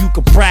Me, so you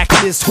can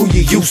practice who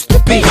you used to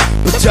be.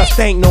 But just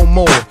ain't no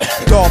more.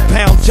 Dog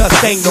Pound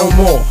just ain't no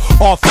more.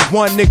 Off of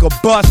one nigga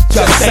bust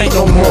just ain't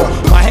no more.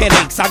 My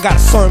headaches, I gotta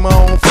serve my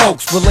own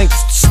folks.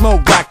 Relinquish the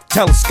smoke, rack the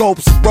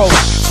telescopes and ropes.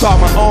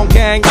 Start my own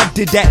gang, I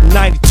did that in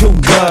 92,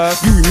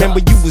 cuz. You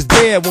remember you was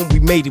there when we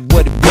made it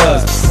what it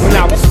was. When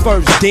I was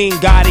first Dean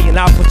Gotti and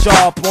I put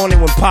y'all up on it.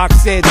 When Pac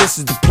said this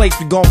is the place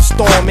we gon'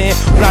 storm in.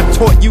 When I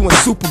taught you and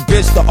Super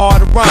Bitch the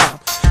art of rhyme.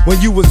 When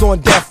you was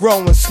on death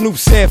row and Snoop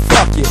said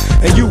fuck you,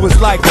 and you was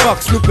like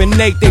fuck Snoop and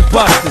Nate, they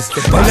busters.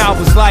 And I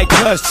was like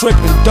cuz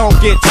trippin', don't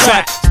get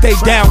trapped. Stay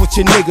down with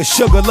your nigga,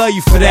 Sugar love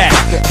you for that.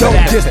 Don't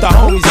diss the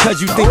homies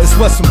cuz you think that's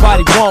what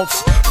somebody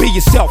wants. Be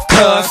yourself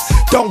cuz,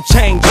 don't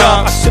change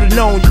up. I should've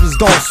known you was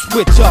gon'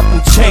 switch up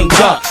and change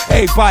up.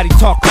 Everybody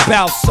talk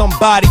about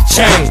somebody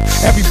change.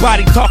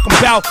 Everybody talking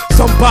about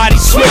somebody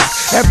switch.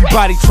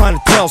 Everybody trying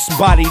to tell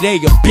somebody they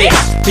a bitch.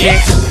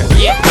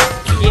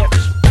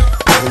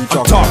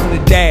 I'm talking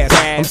to Daz,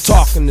 I'm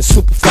talking to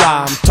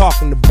Superfly, I'm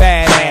talking to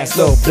badass,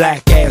 little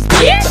black ass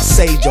bitch. I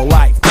saved your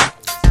life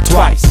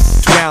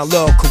twice. Now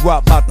little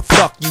Corrupt about to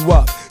fuck you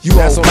up. You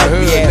old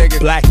ugly ass,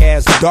 black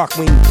ass, dark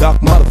wing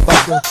duck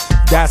motherfucker.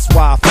 That's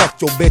why I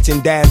fucked your bitch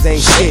and Daz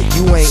ain't shit.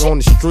 You ain't on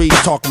the street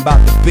talking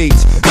about the beach.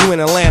 You in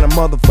Atlanta,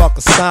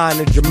 motherfucker,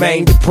 signing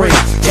Jermaine Dupri.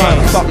 Trying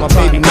to fuck my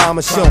baby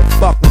mama, she don't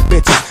fuck with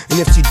bitches. And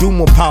if she do,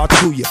 more power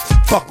to you,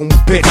 fucking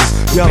with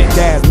bitches. Young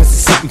Daz,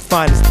 Mississippi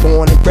finest,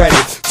 born and bred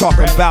it.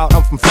 Talking about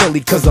I'm from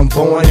Philly cause I'm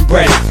born and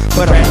bred it.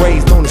 But I'm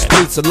raised on the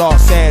streets of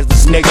Los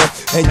Angeles,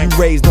 nigga. And you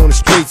raised on the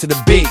streets of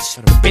the beach.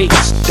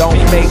 Don't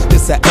make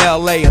this a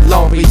LA and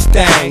Long Beach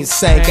thing.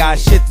 Ain't got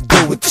shit to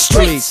do with the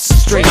streets.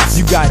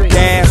 You got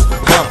Daz,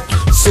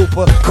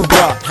 Super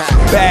Corrupt,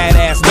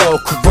 badass, no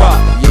Corrupt.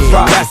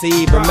 That's an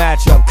even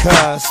matchup,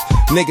 cuz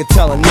nigga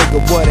tell a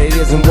nigga what it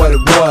is and what it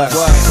was.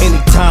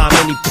 Anytime,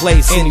 any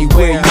place,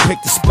 anywhere, you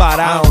pick the spot,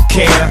 I don't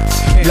care.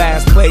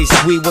 Last place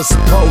we was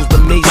supposed to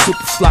meet,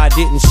 Superfly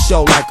didn't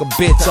show like a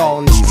bitch all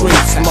in the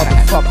streets.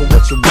 Motherfucker,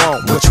 what you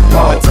want? What you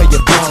want? I tell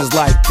your bitches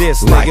like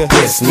this, nigga.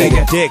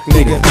 Nigga dick,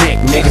 nigga dick,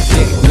 nigga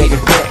dick, nigga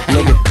dick,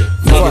 nigga dick.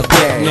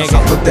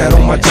 I put that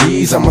on my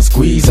G's, I'ma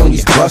squeeze on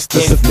these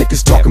busters. If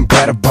niggas talking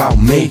bad about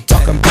me,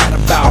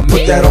 I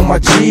put that on my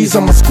G's,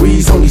 I'ma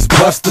squeeze on these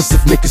busters.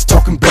 If niggas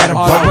talking bad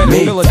about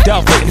me, I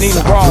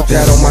put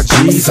that on my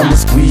G's, I'ma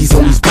squeeze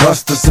on these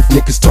busters. If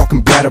niggas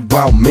talking bad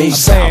about me,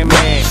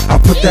 I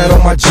put that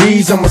on my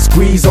G's, I'ma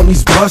squeeze on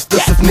these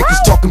busters. If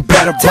niggas talking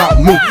bad about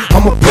me,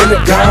 I'm a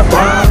Pentagon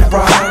ride.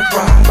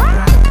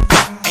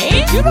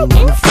 You don't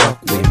wanna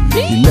fuck with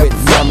me. You never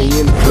find me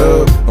in the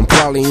club, I'm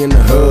probably in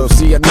the hub.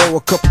 See, I know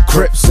a couple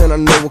Crips and I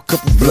know a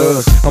couple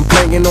Bloods. I'm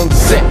banging on the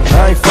set,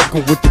 I ain't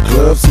fucking with the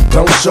clubs. So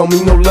don't show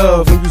me no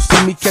love when you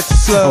see me catch a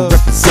slug. I'm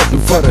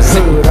representing for the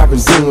hood, I've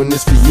been doing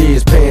this for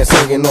years. Pants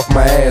hanging off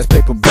my ass,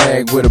 paper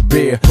bag with a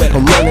beer.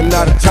 I'm running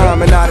out of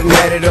time and I done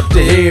had it up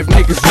to here. If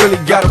niggas really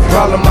got a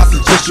problem, I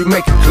suggest you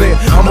make it clear.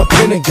 I'm a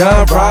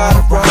Pentagon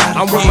rider.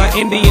 I'm with my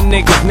Indian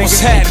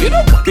niggas happening,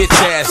 bitch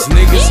ass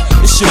niggas.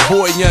 It's your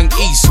boy Young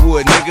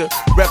Eastwood, nigga.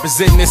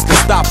 Representing this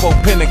Gestapo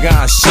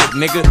Pentagon shit,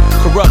 nigga.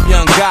 Corrupt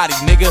Young Gotti,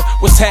 nigga.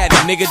 What's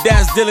happening, nigga?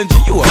 That's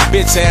Dillinger, you a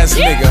bitch ass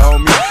nigga,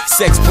 homie.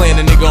 Sex playing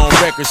a nigga on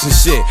records and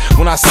shit.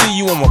 When I see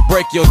you, I'ma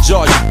break your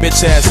jaw, you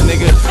bitch ass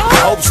nigga. I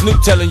hope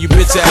Snoop telling you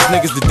bitch ass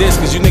niggas to diss,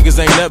 cause you niggas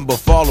ain't nothing but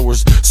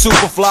followers.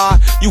 Superfly,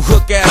 you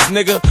hook ass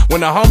nigga.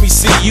 When the homies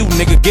see you,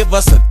 nigga, give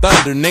us a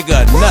thunder,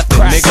 nigga, or nothing,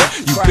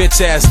 nigga. You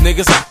bitch ass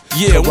niggas.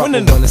 Yeah, when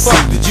in the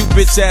fuck did you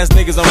bitch ass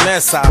niggas on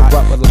that side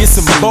get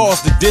some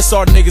balls to diss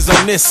our niggas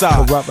on this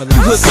side? You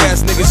hook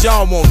ass niggas,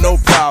 y'all want no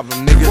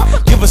problem,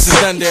 nigga. Give us a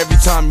thunder every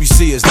time you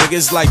see us, nigga.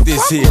 It's like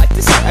this here.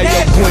 Hey,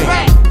 yo,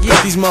 Queen,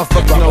 let these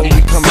motherfuckers know where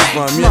we coming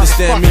from. You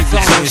understand me,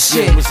 Virginia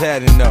shit? What's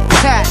happening though?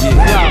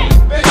 Yeah.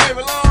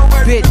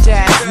 Bitch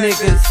ass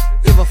niggas,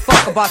 give a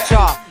fuck about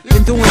y'all.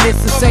 Been doing this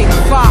since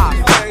 '85.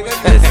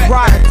 It's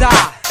ride or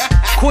die.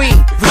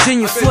 Queen,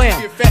 Virginia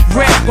Slim,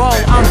 Red Bull,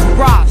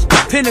 Entourage,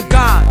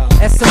 Pentagon,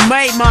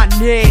 SMA, my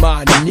nigga.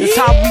 That's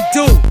how we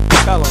do.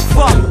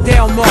 Fuck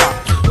Delmar.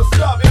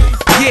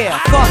 Yeah,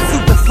 fuck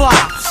Superfly.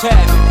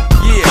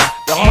 Yeah,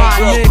 the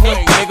homegirl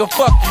Queen, nigga.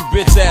 Fuck you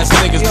bitch ass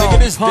niggas, nigga.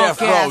 This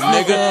death row,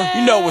 nigga.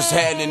 You know what's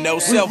happening, though.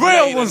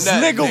 Real ones,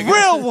 nigga,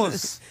 real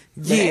ones.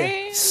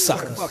 Yeah,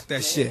 suckers. Fuck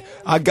that shit.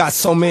 I got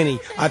so many.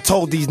 I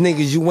told these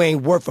niggas you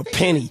ain't worth a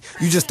penny.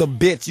 You just a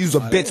bitch. You's a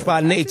bitch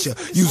by nature.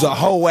 You's a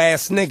hoe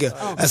ass nigga.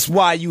 That's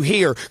why you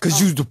here. Cause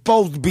you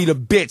supposed to be the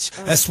bitch.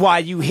 That's why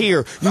you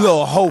here. You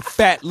little hoe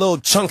fat little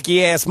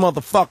chunky ass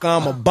motherfucker.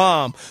 I'm a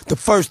bomb. The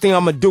first thing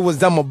I'ma do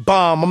is I'm a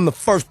bomb. I'm the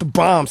first to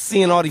bomb.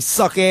 Seeing all these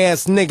sucker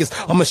ass niggas,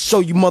 I'ma show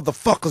you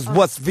motherfuckers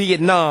what's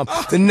Vietnam.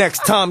 The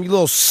next time you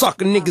little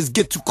sucker niggas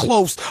get too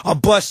close, I'll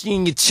bust you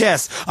in your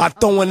chest. I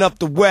throwing up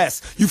the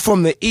west. You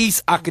from the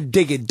east, I could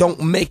dig it.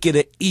 Don't make it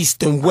a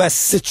east and west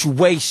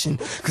situation,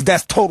 cause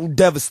that's total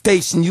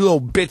devastation. You little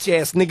bitch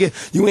ass nigga,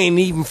 you ain't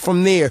even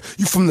from there.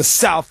 You from the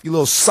south, you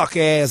little sucker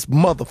ass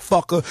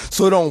motherfucker.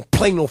 So don't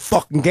play no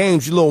fucking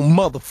games, you little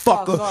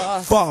motherfucker.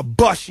 Before I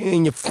bust you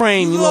in your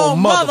frame, you little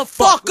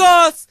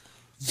motherfuckers.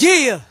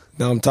 Yeah.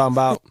 Know what I'm talking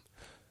about?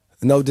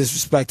 No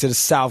disrespect to the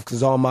south,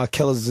 cause all my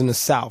killers is in the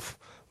south.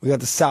 We got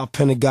the South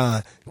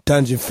Pentagon,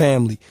 Dungeon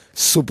Family,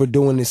 super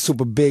doing it,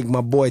 super big.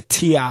 My boy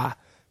T.I.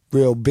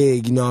 real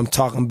big, you know what I'm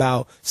talking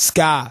about.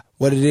 Sky,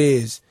 what it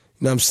is.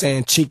 You know what I'm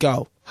saying?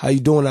 Chico, how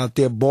you doing out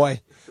there, boy?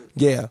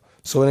 Yeah,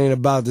 so it ain't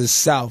about the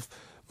South.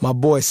 My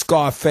boy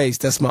Scarface,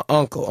 that's my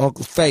uncle.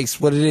 Uncle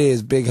Face, what it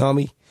is, big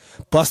homie.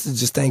 Buster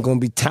just ain't gonna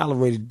be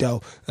tolerated,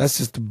 though. That's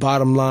just the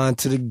bottom line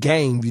to the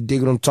game. You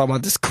dig what I'm talking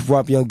about? This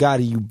corrupt Young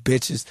Gotti, you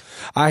bitches.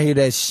 I hear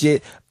that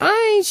shit.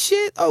 I ain't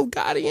shit. Oh,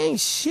 Gotti ain't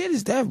shit.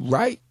 Is that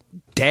right?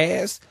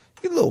 Daz,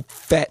 you little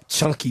fat,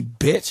 chunky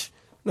bitch.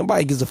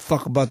 Nobody gives a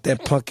fuck about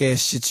that punk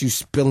ass shit you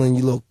spilling,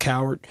 you little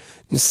coward.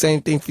 And the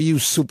same thing for you,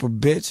 super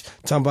bitch.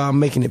 Talking about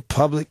making it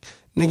public.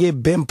 Nigga,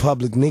 it been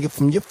public, nigga,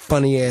 from your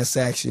funny ass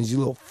actions, you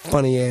little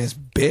funny ass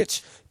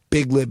bitch.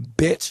 Big lip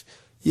bitch.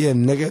 Yeah,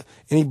 nigga.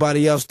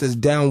 Anybody else that's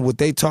down with what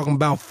they talking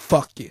about,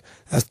 fuck you.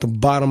 That's the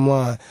bottom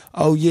line.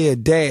 Oh yeah,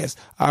 Daz,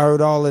 I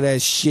heard all of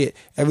that shit.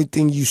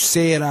 Everything you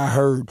said, I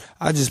heard.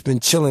 I just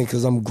been chilling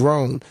cause I'm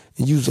grown.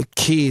 And you's a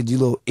kid, you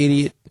little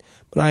idiot.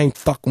 But I ain't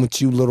fucking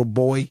with you, little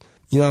boy.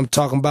 You know what I'm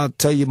talking about?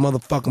 Tell your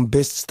motherfucking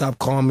bitch to stop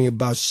calling me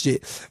about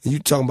shit. And you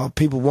talking about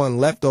people wanting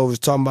leftovers,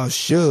 talking about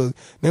Suge.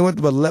 Man,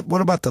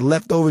 what about the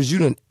leftovers you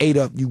done ate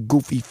up, you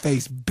goofy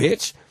face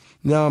bitch?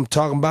 You know what I'm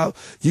talking about?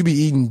 You be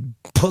eating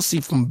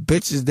pussy from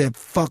bitches that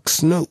fuck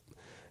Snoop.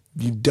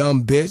 You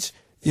dumb bitch.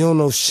 You don't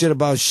know shit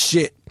about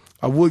shit.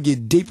 I would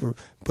get deeper,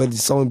 but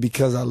it's only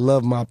because I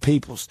love my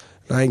peoples.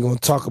 And I ain't gonna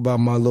talk about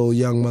my little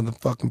young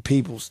motherfucking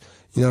peoples.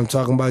 You know what I'm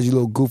talking about, you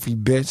little goofy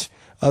bitch?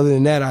 Other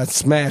than that, I'd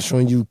smash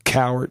on you,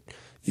 coward.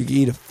 You can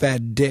eat a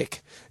fat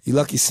dick. You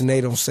lucky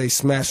Sinead don't say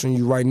smash on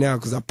you right now,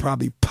 because I'll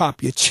probably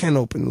pop your chin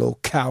open, little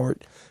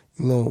coward.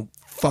 You little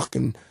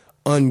fucking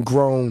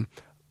ungrown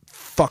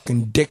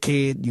fucking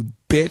dickhead, you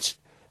bitch.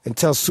 And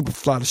tell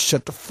Superfly to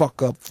shut the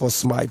fuck up before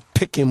somebody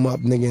pick him up,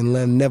 nigga,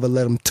 and never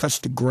let him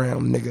touch the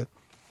ground, nigga.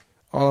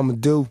 All I'm gonna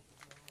do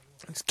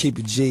is keep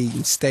it G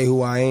and stay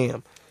who I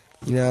am.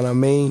 You know what I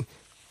mean?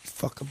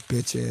 Fucking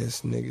bitch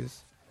ass niggas.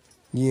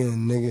 Yeah,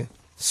 nigga.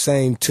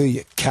 Same to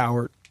you,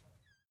 coward.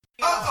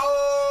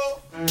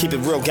 Keep it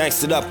real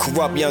gangstered up,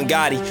 corrupt Young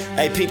Gotti.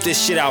 Hey, peep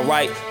this shit out,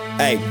 right?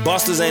 Hey,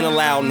 busters ain't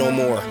allowed no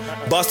more.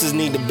 Busters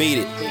need to beat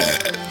it.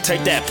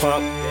 Take that,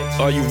 punk.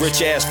 All you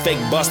rich ass fake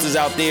busters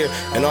out there,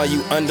 and all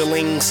you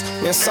underlings,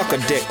 man, suck a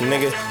dick,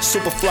 nigga.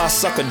 Superfly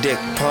suck a dick,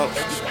 punk.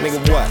 Nigga,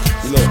 what?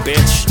 You little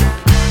bitch.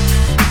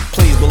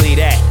 Please believe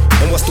that.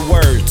 And what's the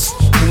words?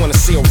 You wanna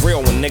see a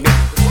real one, nigga?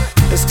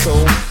 It's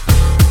cool.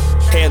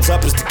 Heads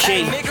up is the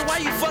key. Hey, nigga, why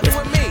you fucking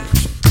with me?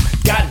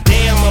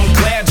 Goddamn, I'm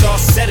glad y'all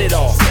set it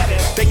off.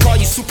 They call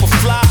you super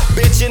fly,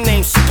 bitch, your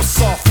name's super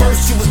soft.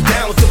 First you was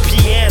down with the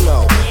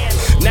piano.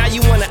 Now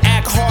you wanna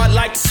act hard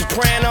like the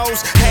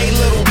Sopranos. Hey,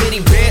 little bitty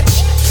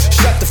bitch,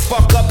 shut the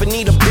fuck up and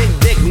eat a big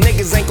dick.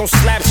 Niggas ain't gon'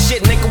 slap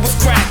shit, nigga, what's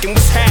cracking,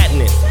 what's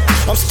happening?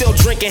 I'm still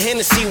drinking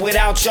Hennessy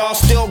without y'all,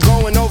 still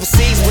going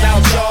overseas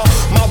without y'all.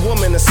 My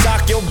woman to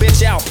sock your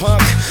bitch out,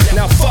 punk.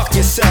 Now fuck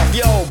yourself,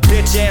 yo,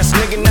 bitch ass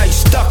nigga, now you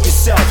stuck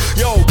yourself.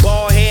 Yo,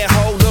 bald head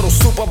hoe, little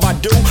if I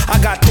do, I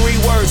got 3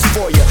 words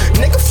for you.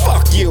 Nigga,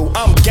 fuck you,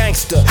 I'm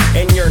gangster,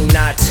 and you're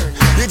not.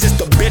 You're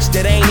just a bitch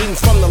that ain't even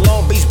from the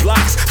Long Beach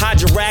blocks.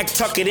 Hide your rag,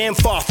 tuck it in,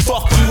 for I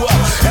fuck you up.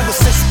 Ever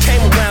since you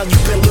came around,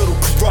 you've been little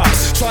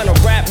corrupt. Trying to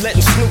rap,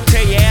 letting Snoop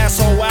tear your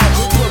asshole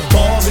out. Put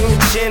balls in your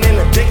chin and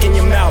a dick in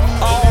your mouth.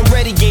 I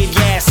already gave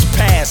your ass a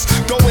pass.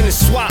 Go in and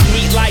swap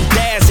meat like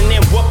Daz and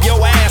then whoop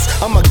your ass.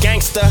 I'm a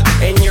gangster,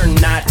 and you're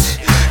not.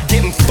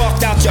 Getting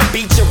fucked out your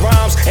beat, your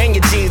rhymes, and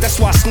your G's. That's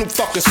why Snoop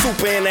fucking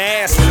super in the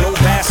ass with no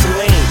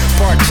Vaseline.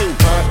 Part 2,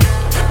 punk.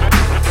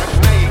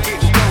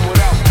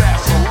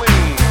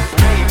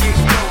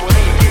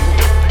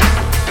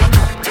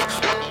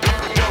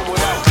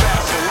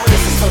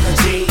 This is for the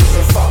G's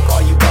and fuck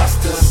all you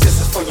busters.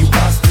 This is for you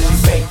busters, you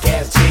fake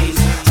ass G's.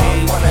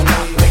 Wanna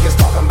knock niggas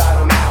talking about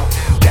them out.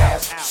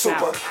 Daz,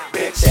 super,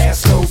 bitch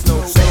ass Snoop.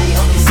 Baby,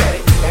 Humpty said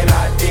it, and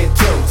I did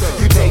too.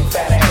 You take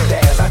fat ass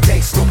Daz, I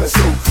take Snoop and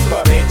Snoop.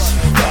 But bitch,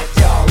 fuck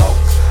y'all low.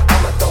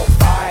 I'ma throw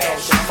fire at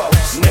you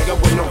folks. Nigga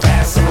with no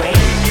Vaseline.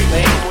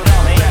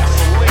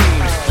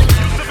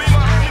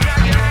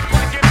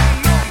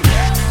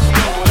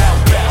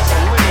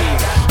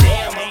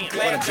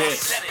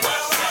 Dance,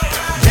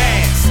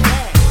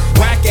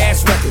 whack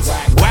ass records,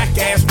 whack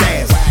ass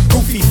Daz,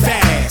 goofy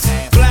fat ass,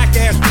 black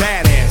ass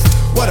badass.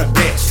 What a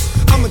bitch.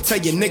 I'ma tell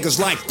you niggas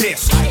like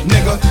this,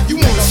 nigga. You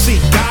wanna see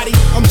Gotti?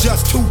 I'm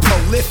just too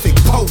prolific,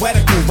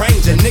 poetical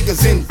range, and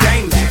niggas in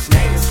danger.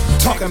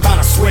 Talking about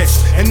a switch,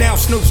 and now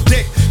Snoop's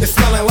dick is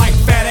smelling like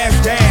fat ass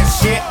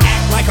Daz. Shit,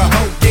 act like a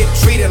hoe, get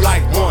treated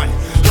like one.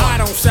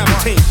 Hide on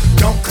 17,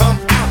 don't come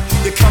out.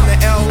 You come to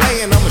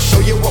LA and I'ma show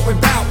you what we're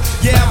about.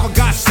 You ever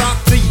got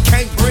socked till you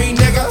can't breathe,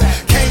 nigga?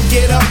 Can't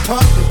get up,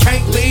 pump, and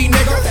can't leave,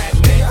 nigga.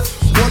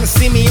 Wanna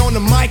see me on the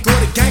mic or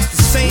the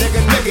gangster scene?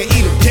 Nigga,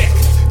 eat a dick.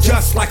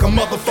 Just like a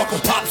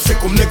motherfucking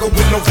popsicle, nigga,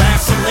 with no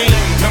Vaseline.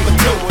 Number 2,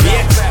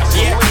 bitch.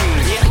 Yeah.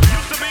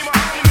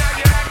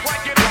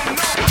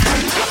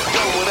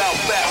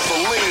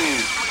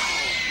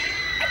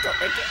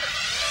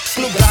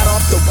 Snoop got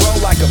off the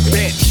road like a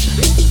bitch,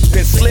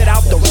 then slid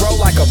out the road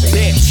like a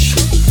bitch.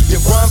 You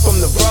run from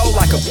the road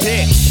like a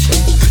bitch.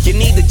 You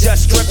need to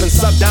just strip and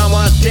suck down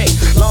my dick.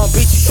 Long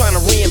Beach, you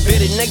tryna reinvent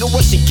it, nigga,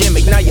 what's your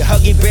gimmick? Now you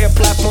Huggy Bear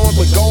platforms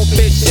with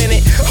goldfish in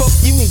it. Hook,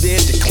 you need to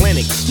hit the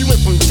clinic. You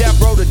went from death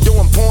row to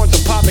doing porn to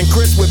popping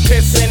Chris with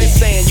piss in it,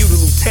 saying you the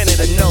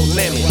lieutenant of no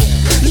limit.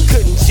 You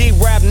couldn't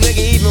G-rap, nigga,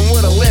 even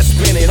with a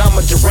lisp in it. I'm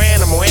a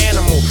Geranimal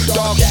animal,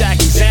 dog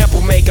shack example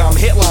maker. I'm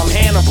Hitler, I'm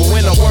Hannibal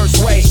in the worst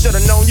way.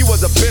 Should've known you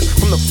was a bitch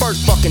from the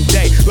first fucking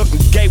day.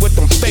 Looking gay with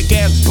them fake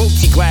ass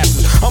booty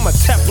glasses. I'm a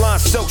Teflon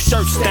silk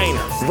shirt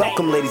stainer.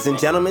 Welcome, ladies and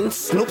gentlemen.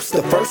 Snoop's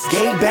the first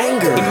gay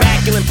banger.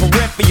 Immaculate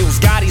peripherals,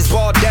 Gotti's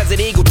ball,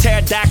 Desert Eagle,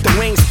 pterodactyl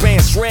wingspan,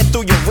 shred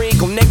through your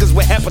regal. Niggas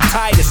with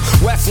hepatitis,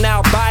 West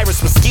Nile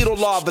virus, mosquito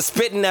larva,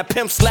 spitting that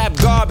pimp slap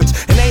garbage,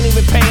 and ain't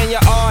even paying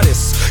your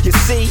artists. You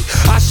see,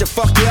 I should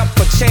fuck you up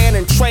for Chan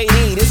and Trade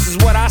E. This is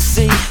what I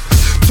see.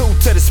 2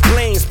 to the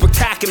spleen,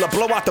 spectacular,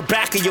 blow out the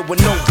back of you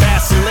with no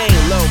Vaseline.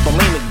 Little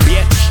bulimic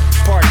bitch.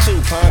 Part 2,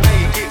 punk.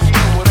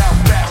 Without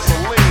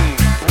Vaseline.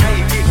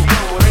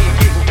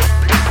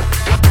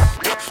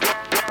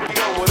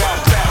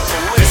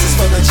 This is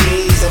for the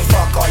G's and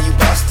fuck all you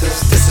busters.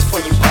 This is for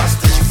you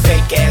busters, you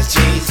fake ass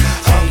G's.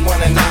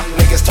 Wanna knock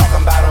niggas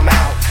talking about them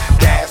out.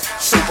 Daz,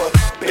 super,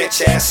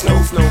 bitch ass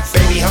Snoop.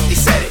 Baby Humpty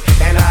said it,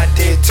 and I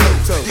did too.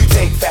 You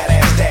take fat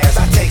ass Daz,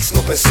 I take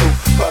Snoop and Soup.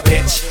 But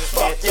bitch,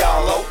 fuck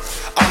y'all low.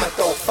 I'ma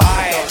throw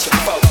fire at you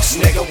folks,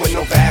 nigga with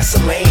no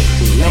Vaseline.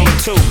 Number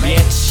 2,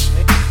 bitch.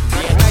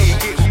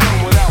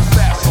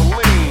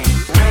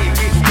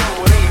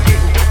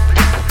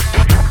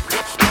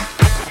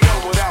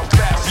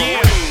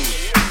 Yeah,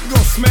 we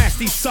gon' smash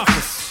these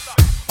suckers.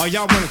 Oh,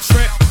 y'all wanna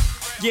trip?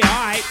 Yeah,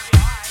 alright.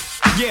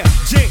 Yeah,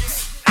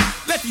 Jinx.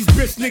 Let these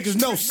bitch niggas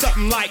know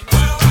something like.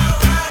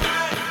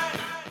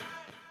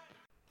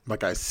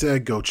 Like I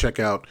said, go check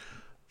out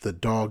the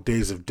Dogg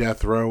Days of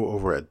Death Row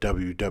over at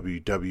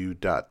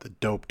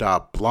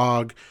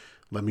www.thedope.blog.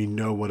 Let me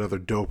know what other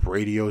dope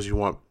radios you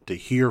want to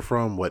hear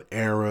from, what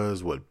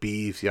eras, what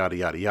beefs, yada,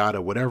 yada,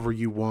 yada. Whatever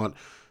you want,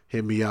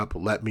 hit me up,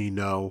 let me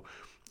know.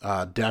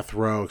 Death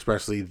Row,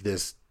 especially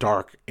this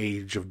dark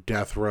age of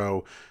Death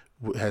Row,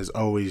 has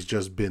always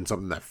just been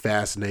something that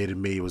fascinated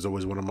me. It was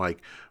always one of my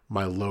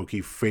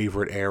low-key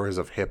favorite eras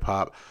of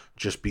hip-hop,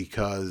 just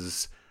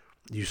because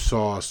you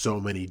saw so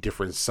many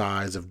different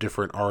sides of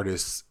different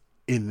artists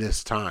in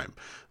this time.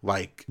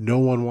 Like, no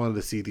one wanted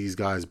to see these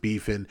guys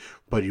beefing,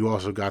 but you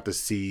also got to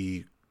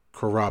see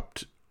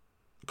Corrupt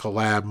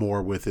collab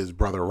more with his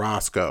brother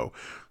Roscoe,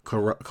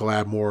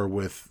 collab more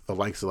with the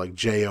likes of like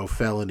J.O.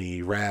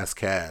 Felony,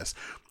 Razzcast,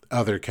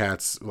 other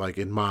cats like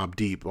in Mobb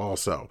Deep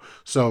also.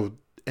 So,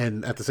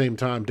 and at the same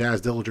time,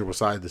 Daz Dillinger was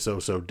signed to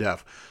So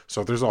Def.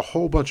 So there's a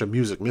whole bunch of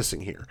music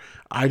missing here.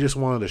 I just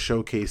wanted to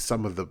showcase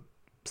some of the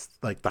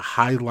like the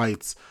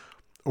highlights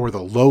or the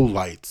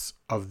lowlights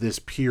of this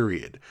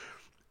period,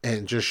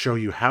 and just show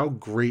you how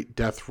great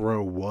Death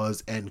Row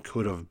was and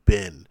could have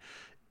been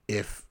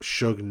if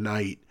Suge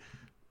Knight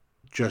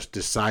just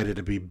decided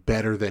to be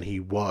better than he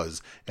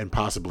was and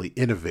possibly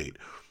innovate.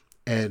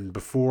 And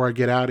before I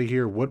get out of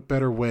here, what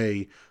better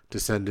way to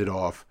send it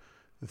off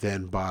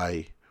than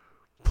by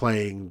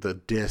playing the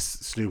diss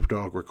Snoop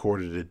Dogg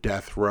recorded at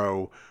Death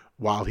Row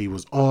while he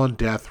was on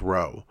Death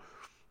Row.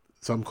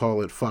 Some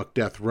call it Fuck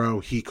Death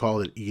Row. He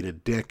called it Eat a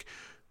Dick.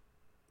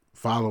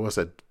 Follow us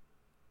at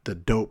the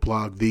Dope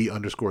Blog,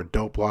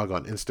 _Dope Blog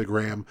on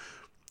Instagram,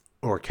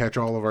 or catch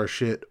all of our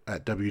shit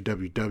at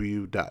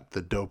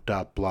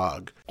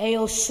www.thedope.blog. Hey,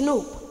 yo,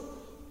 Snoop,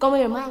 come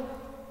here, man.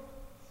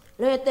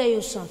 Let me tell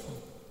you something.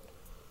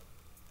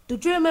 Do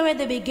you remember at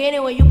the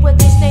beginning when you put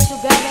this thing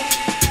together?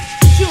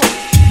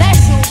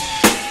 That's you.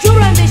 You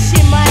run this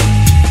shit, man.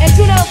 And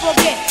you never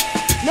forget.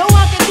 No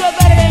one can do it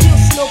better than you,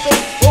 Snoopy.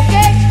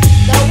 Okay?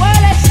 The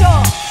world is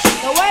yours.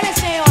 The world is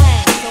in your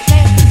hands,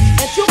 okay?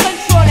 And you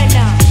control it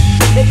now.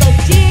 Because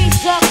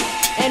G's up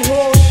and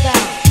holds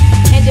down.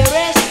 And the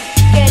rest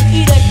can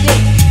eat a dick.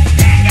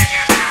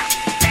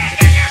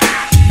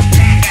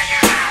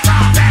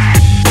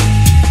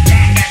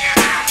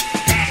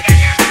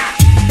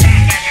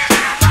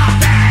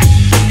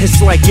 It's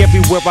like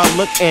everywhere I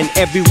look and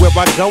everywhere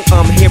I go,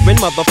 I'm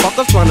hearing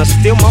motherfuckers trying to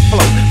steal my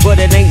flow.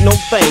 But it ain't no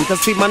thing, cause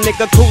see my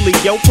nigga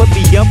Coolio put me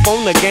up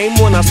on the game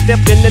when I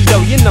stepped in the door.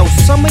 You know,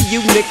 some of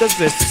you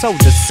niggas is so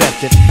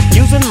deceptive,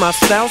 using my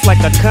styles like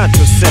a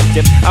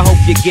contraceptive. I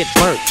hope you get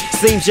burnt.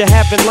 Seems you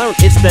haven't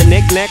learned, it's the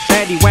knick-knack,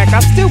 paddywhack.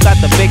 I still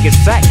got the biggest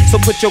sack, so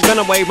put your gun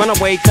away, run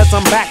away, cause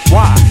I'm back.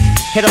 Why?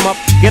 Hit 'em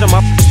up, get 'em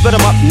up, split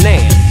 'em up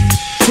now.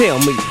 Tell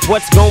me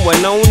what's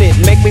going on, it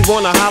make me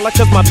wanna holler,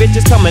 cause my bitch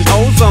is coming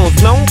ozones.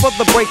 Known for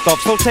the break off,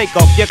 so take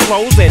off your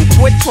clothes and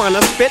quit trying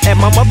to spit at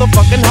my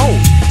motherfucking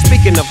hoes.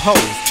 Speaking of hoes,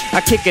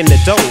 I kick in the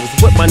doors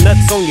with my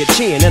nuts on your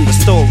chin and the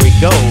story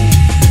goes.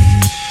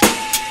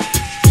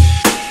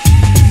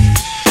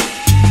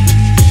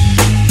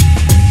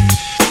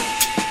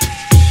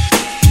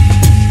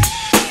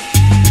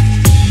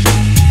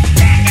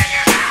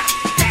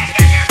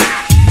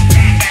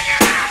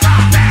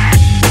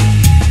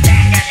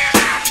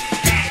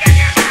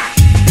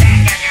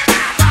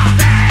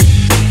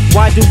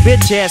 Why do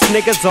bitch ass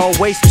niggas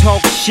always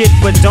talk shit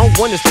but don't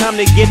when it's time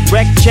to get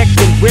wrecked, checked,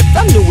 and ripped?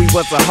 I knew he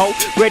was a hoe,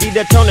 ready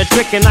to turn a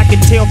trick, and I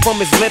could tell from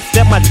his lips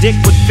that my dick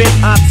would fit.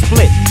 I'd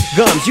split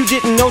gums. You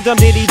didn't know dumb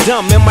diddy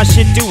dumb, and my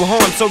shit do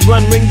harm, so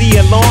ring the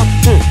alarm.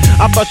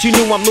 I thought you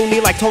knew I'm loony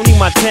like Tony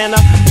Montana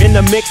in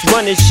the mix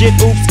running shit.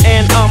 Oops,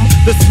 and I'm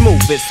the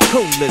smoothest,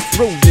 coolest,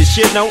 rudest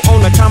shit. No on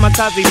a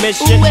kamikaze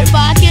mission. Ooh, if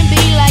I can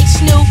be like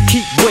Snoop,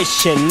 keep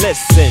wishing.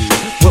 Listen,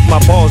 with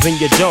my balls in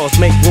your jaws,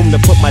 make room to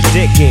put my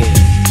dick in.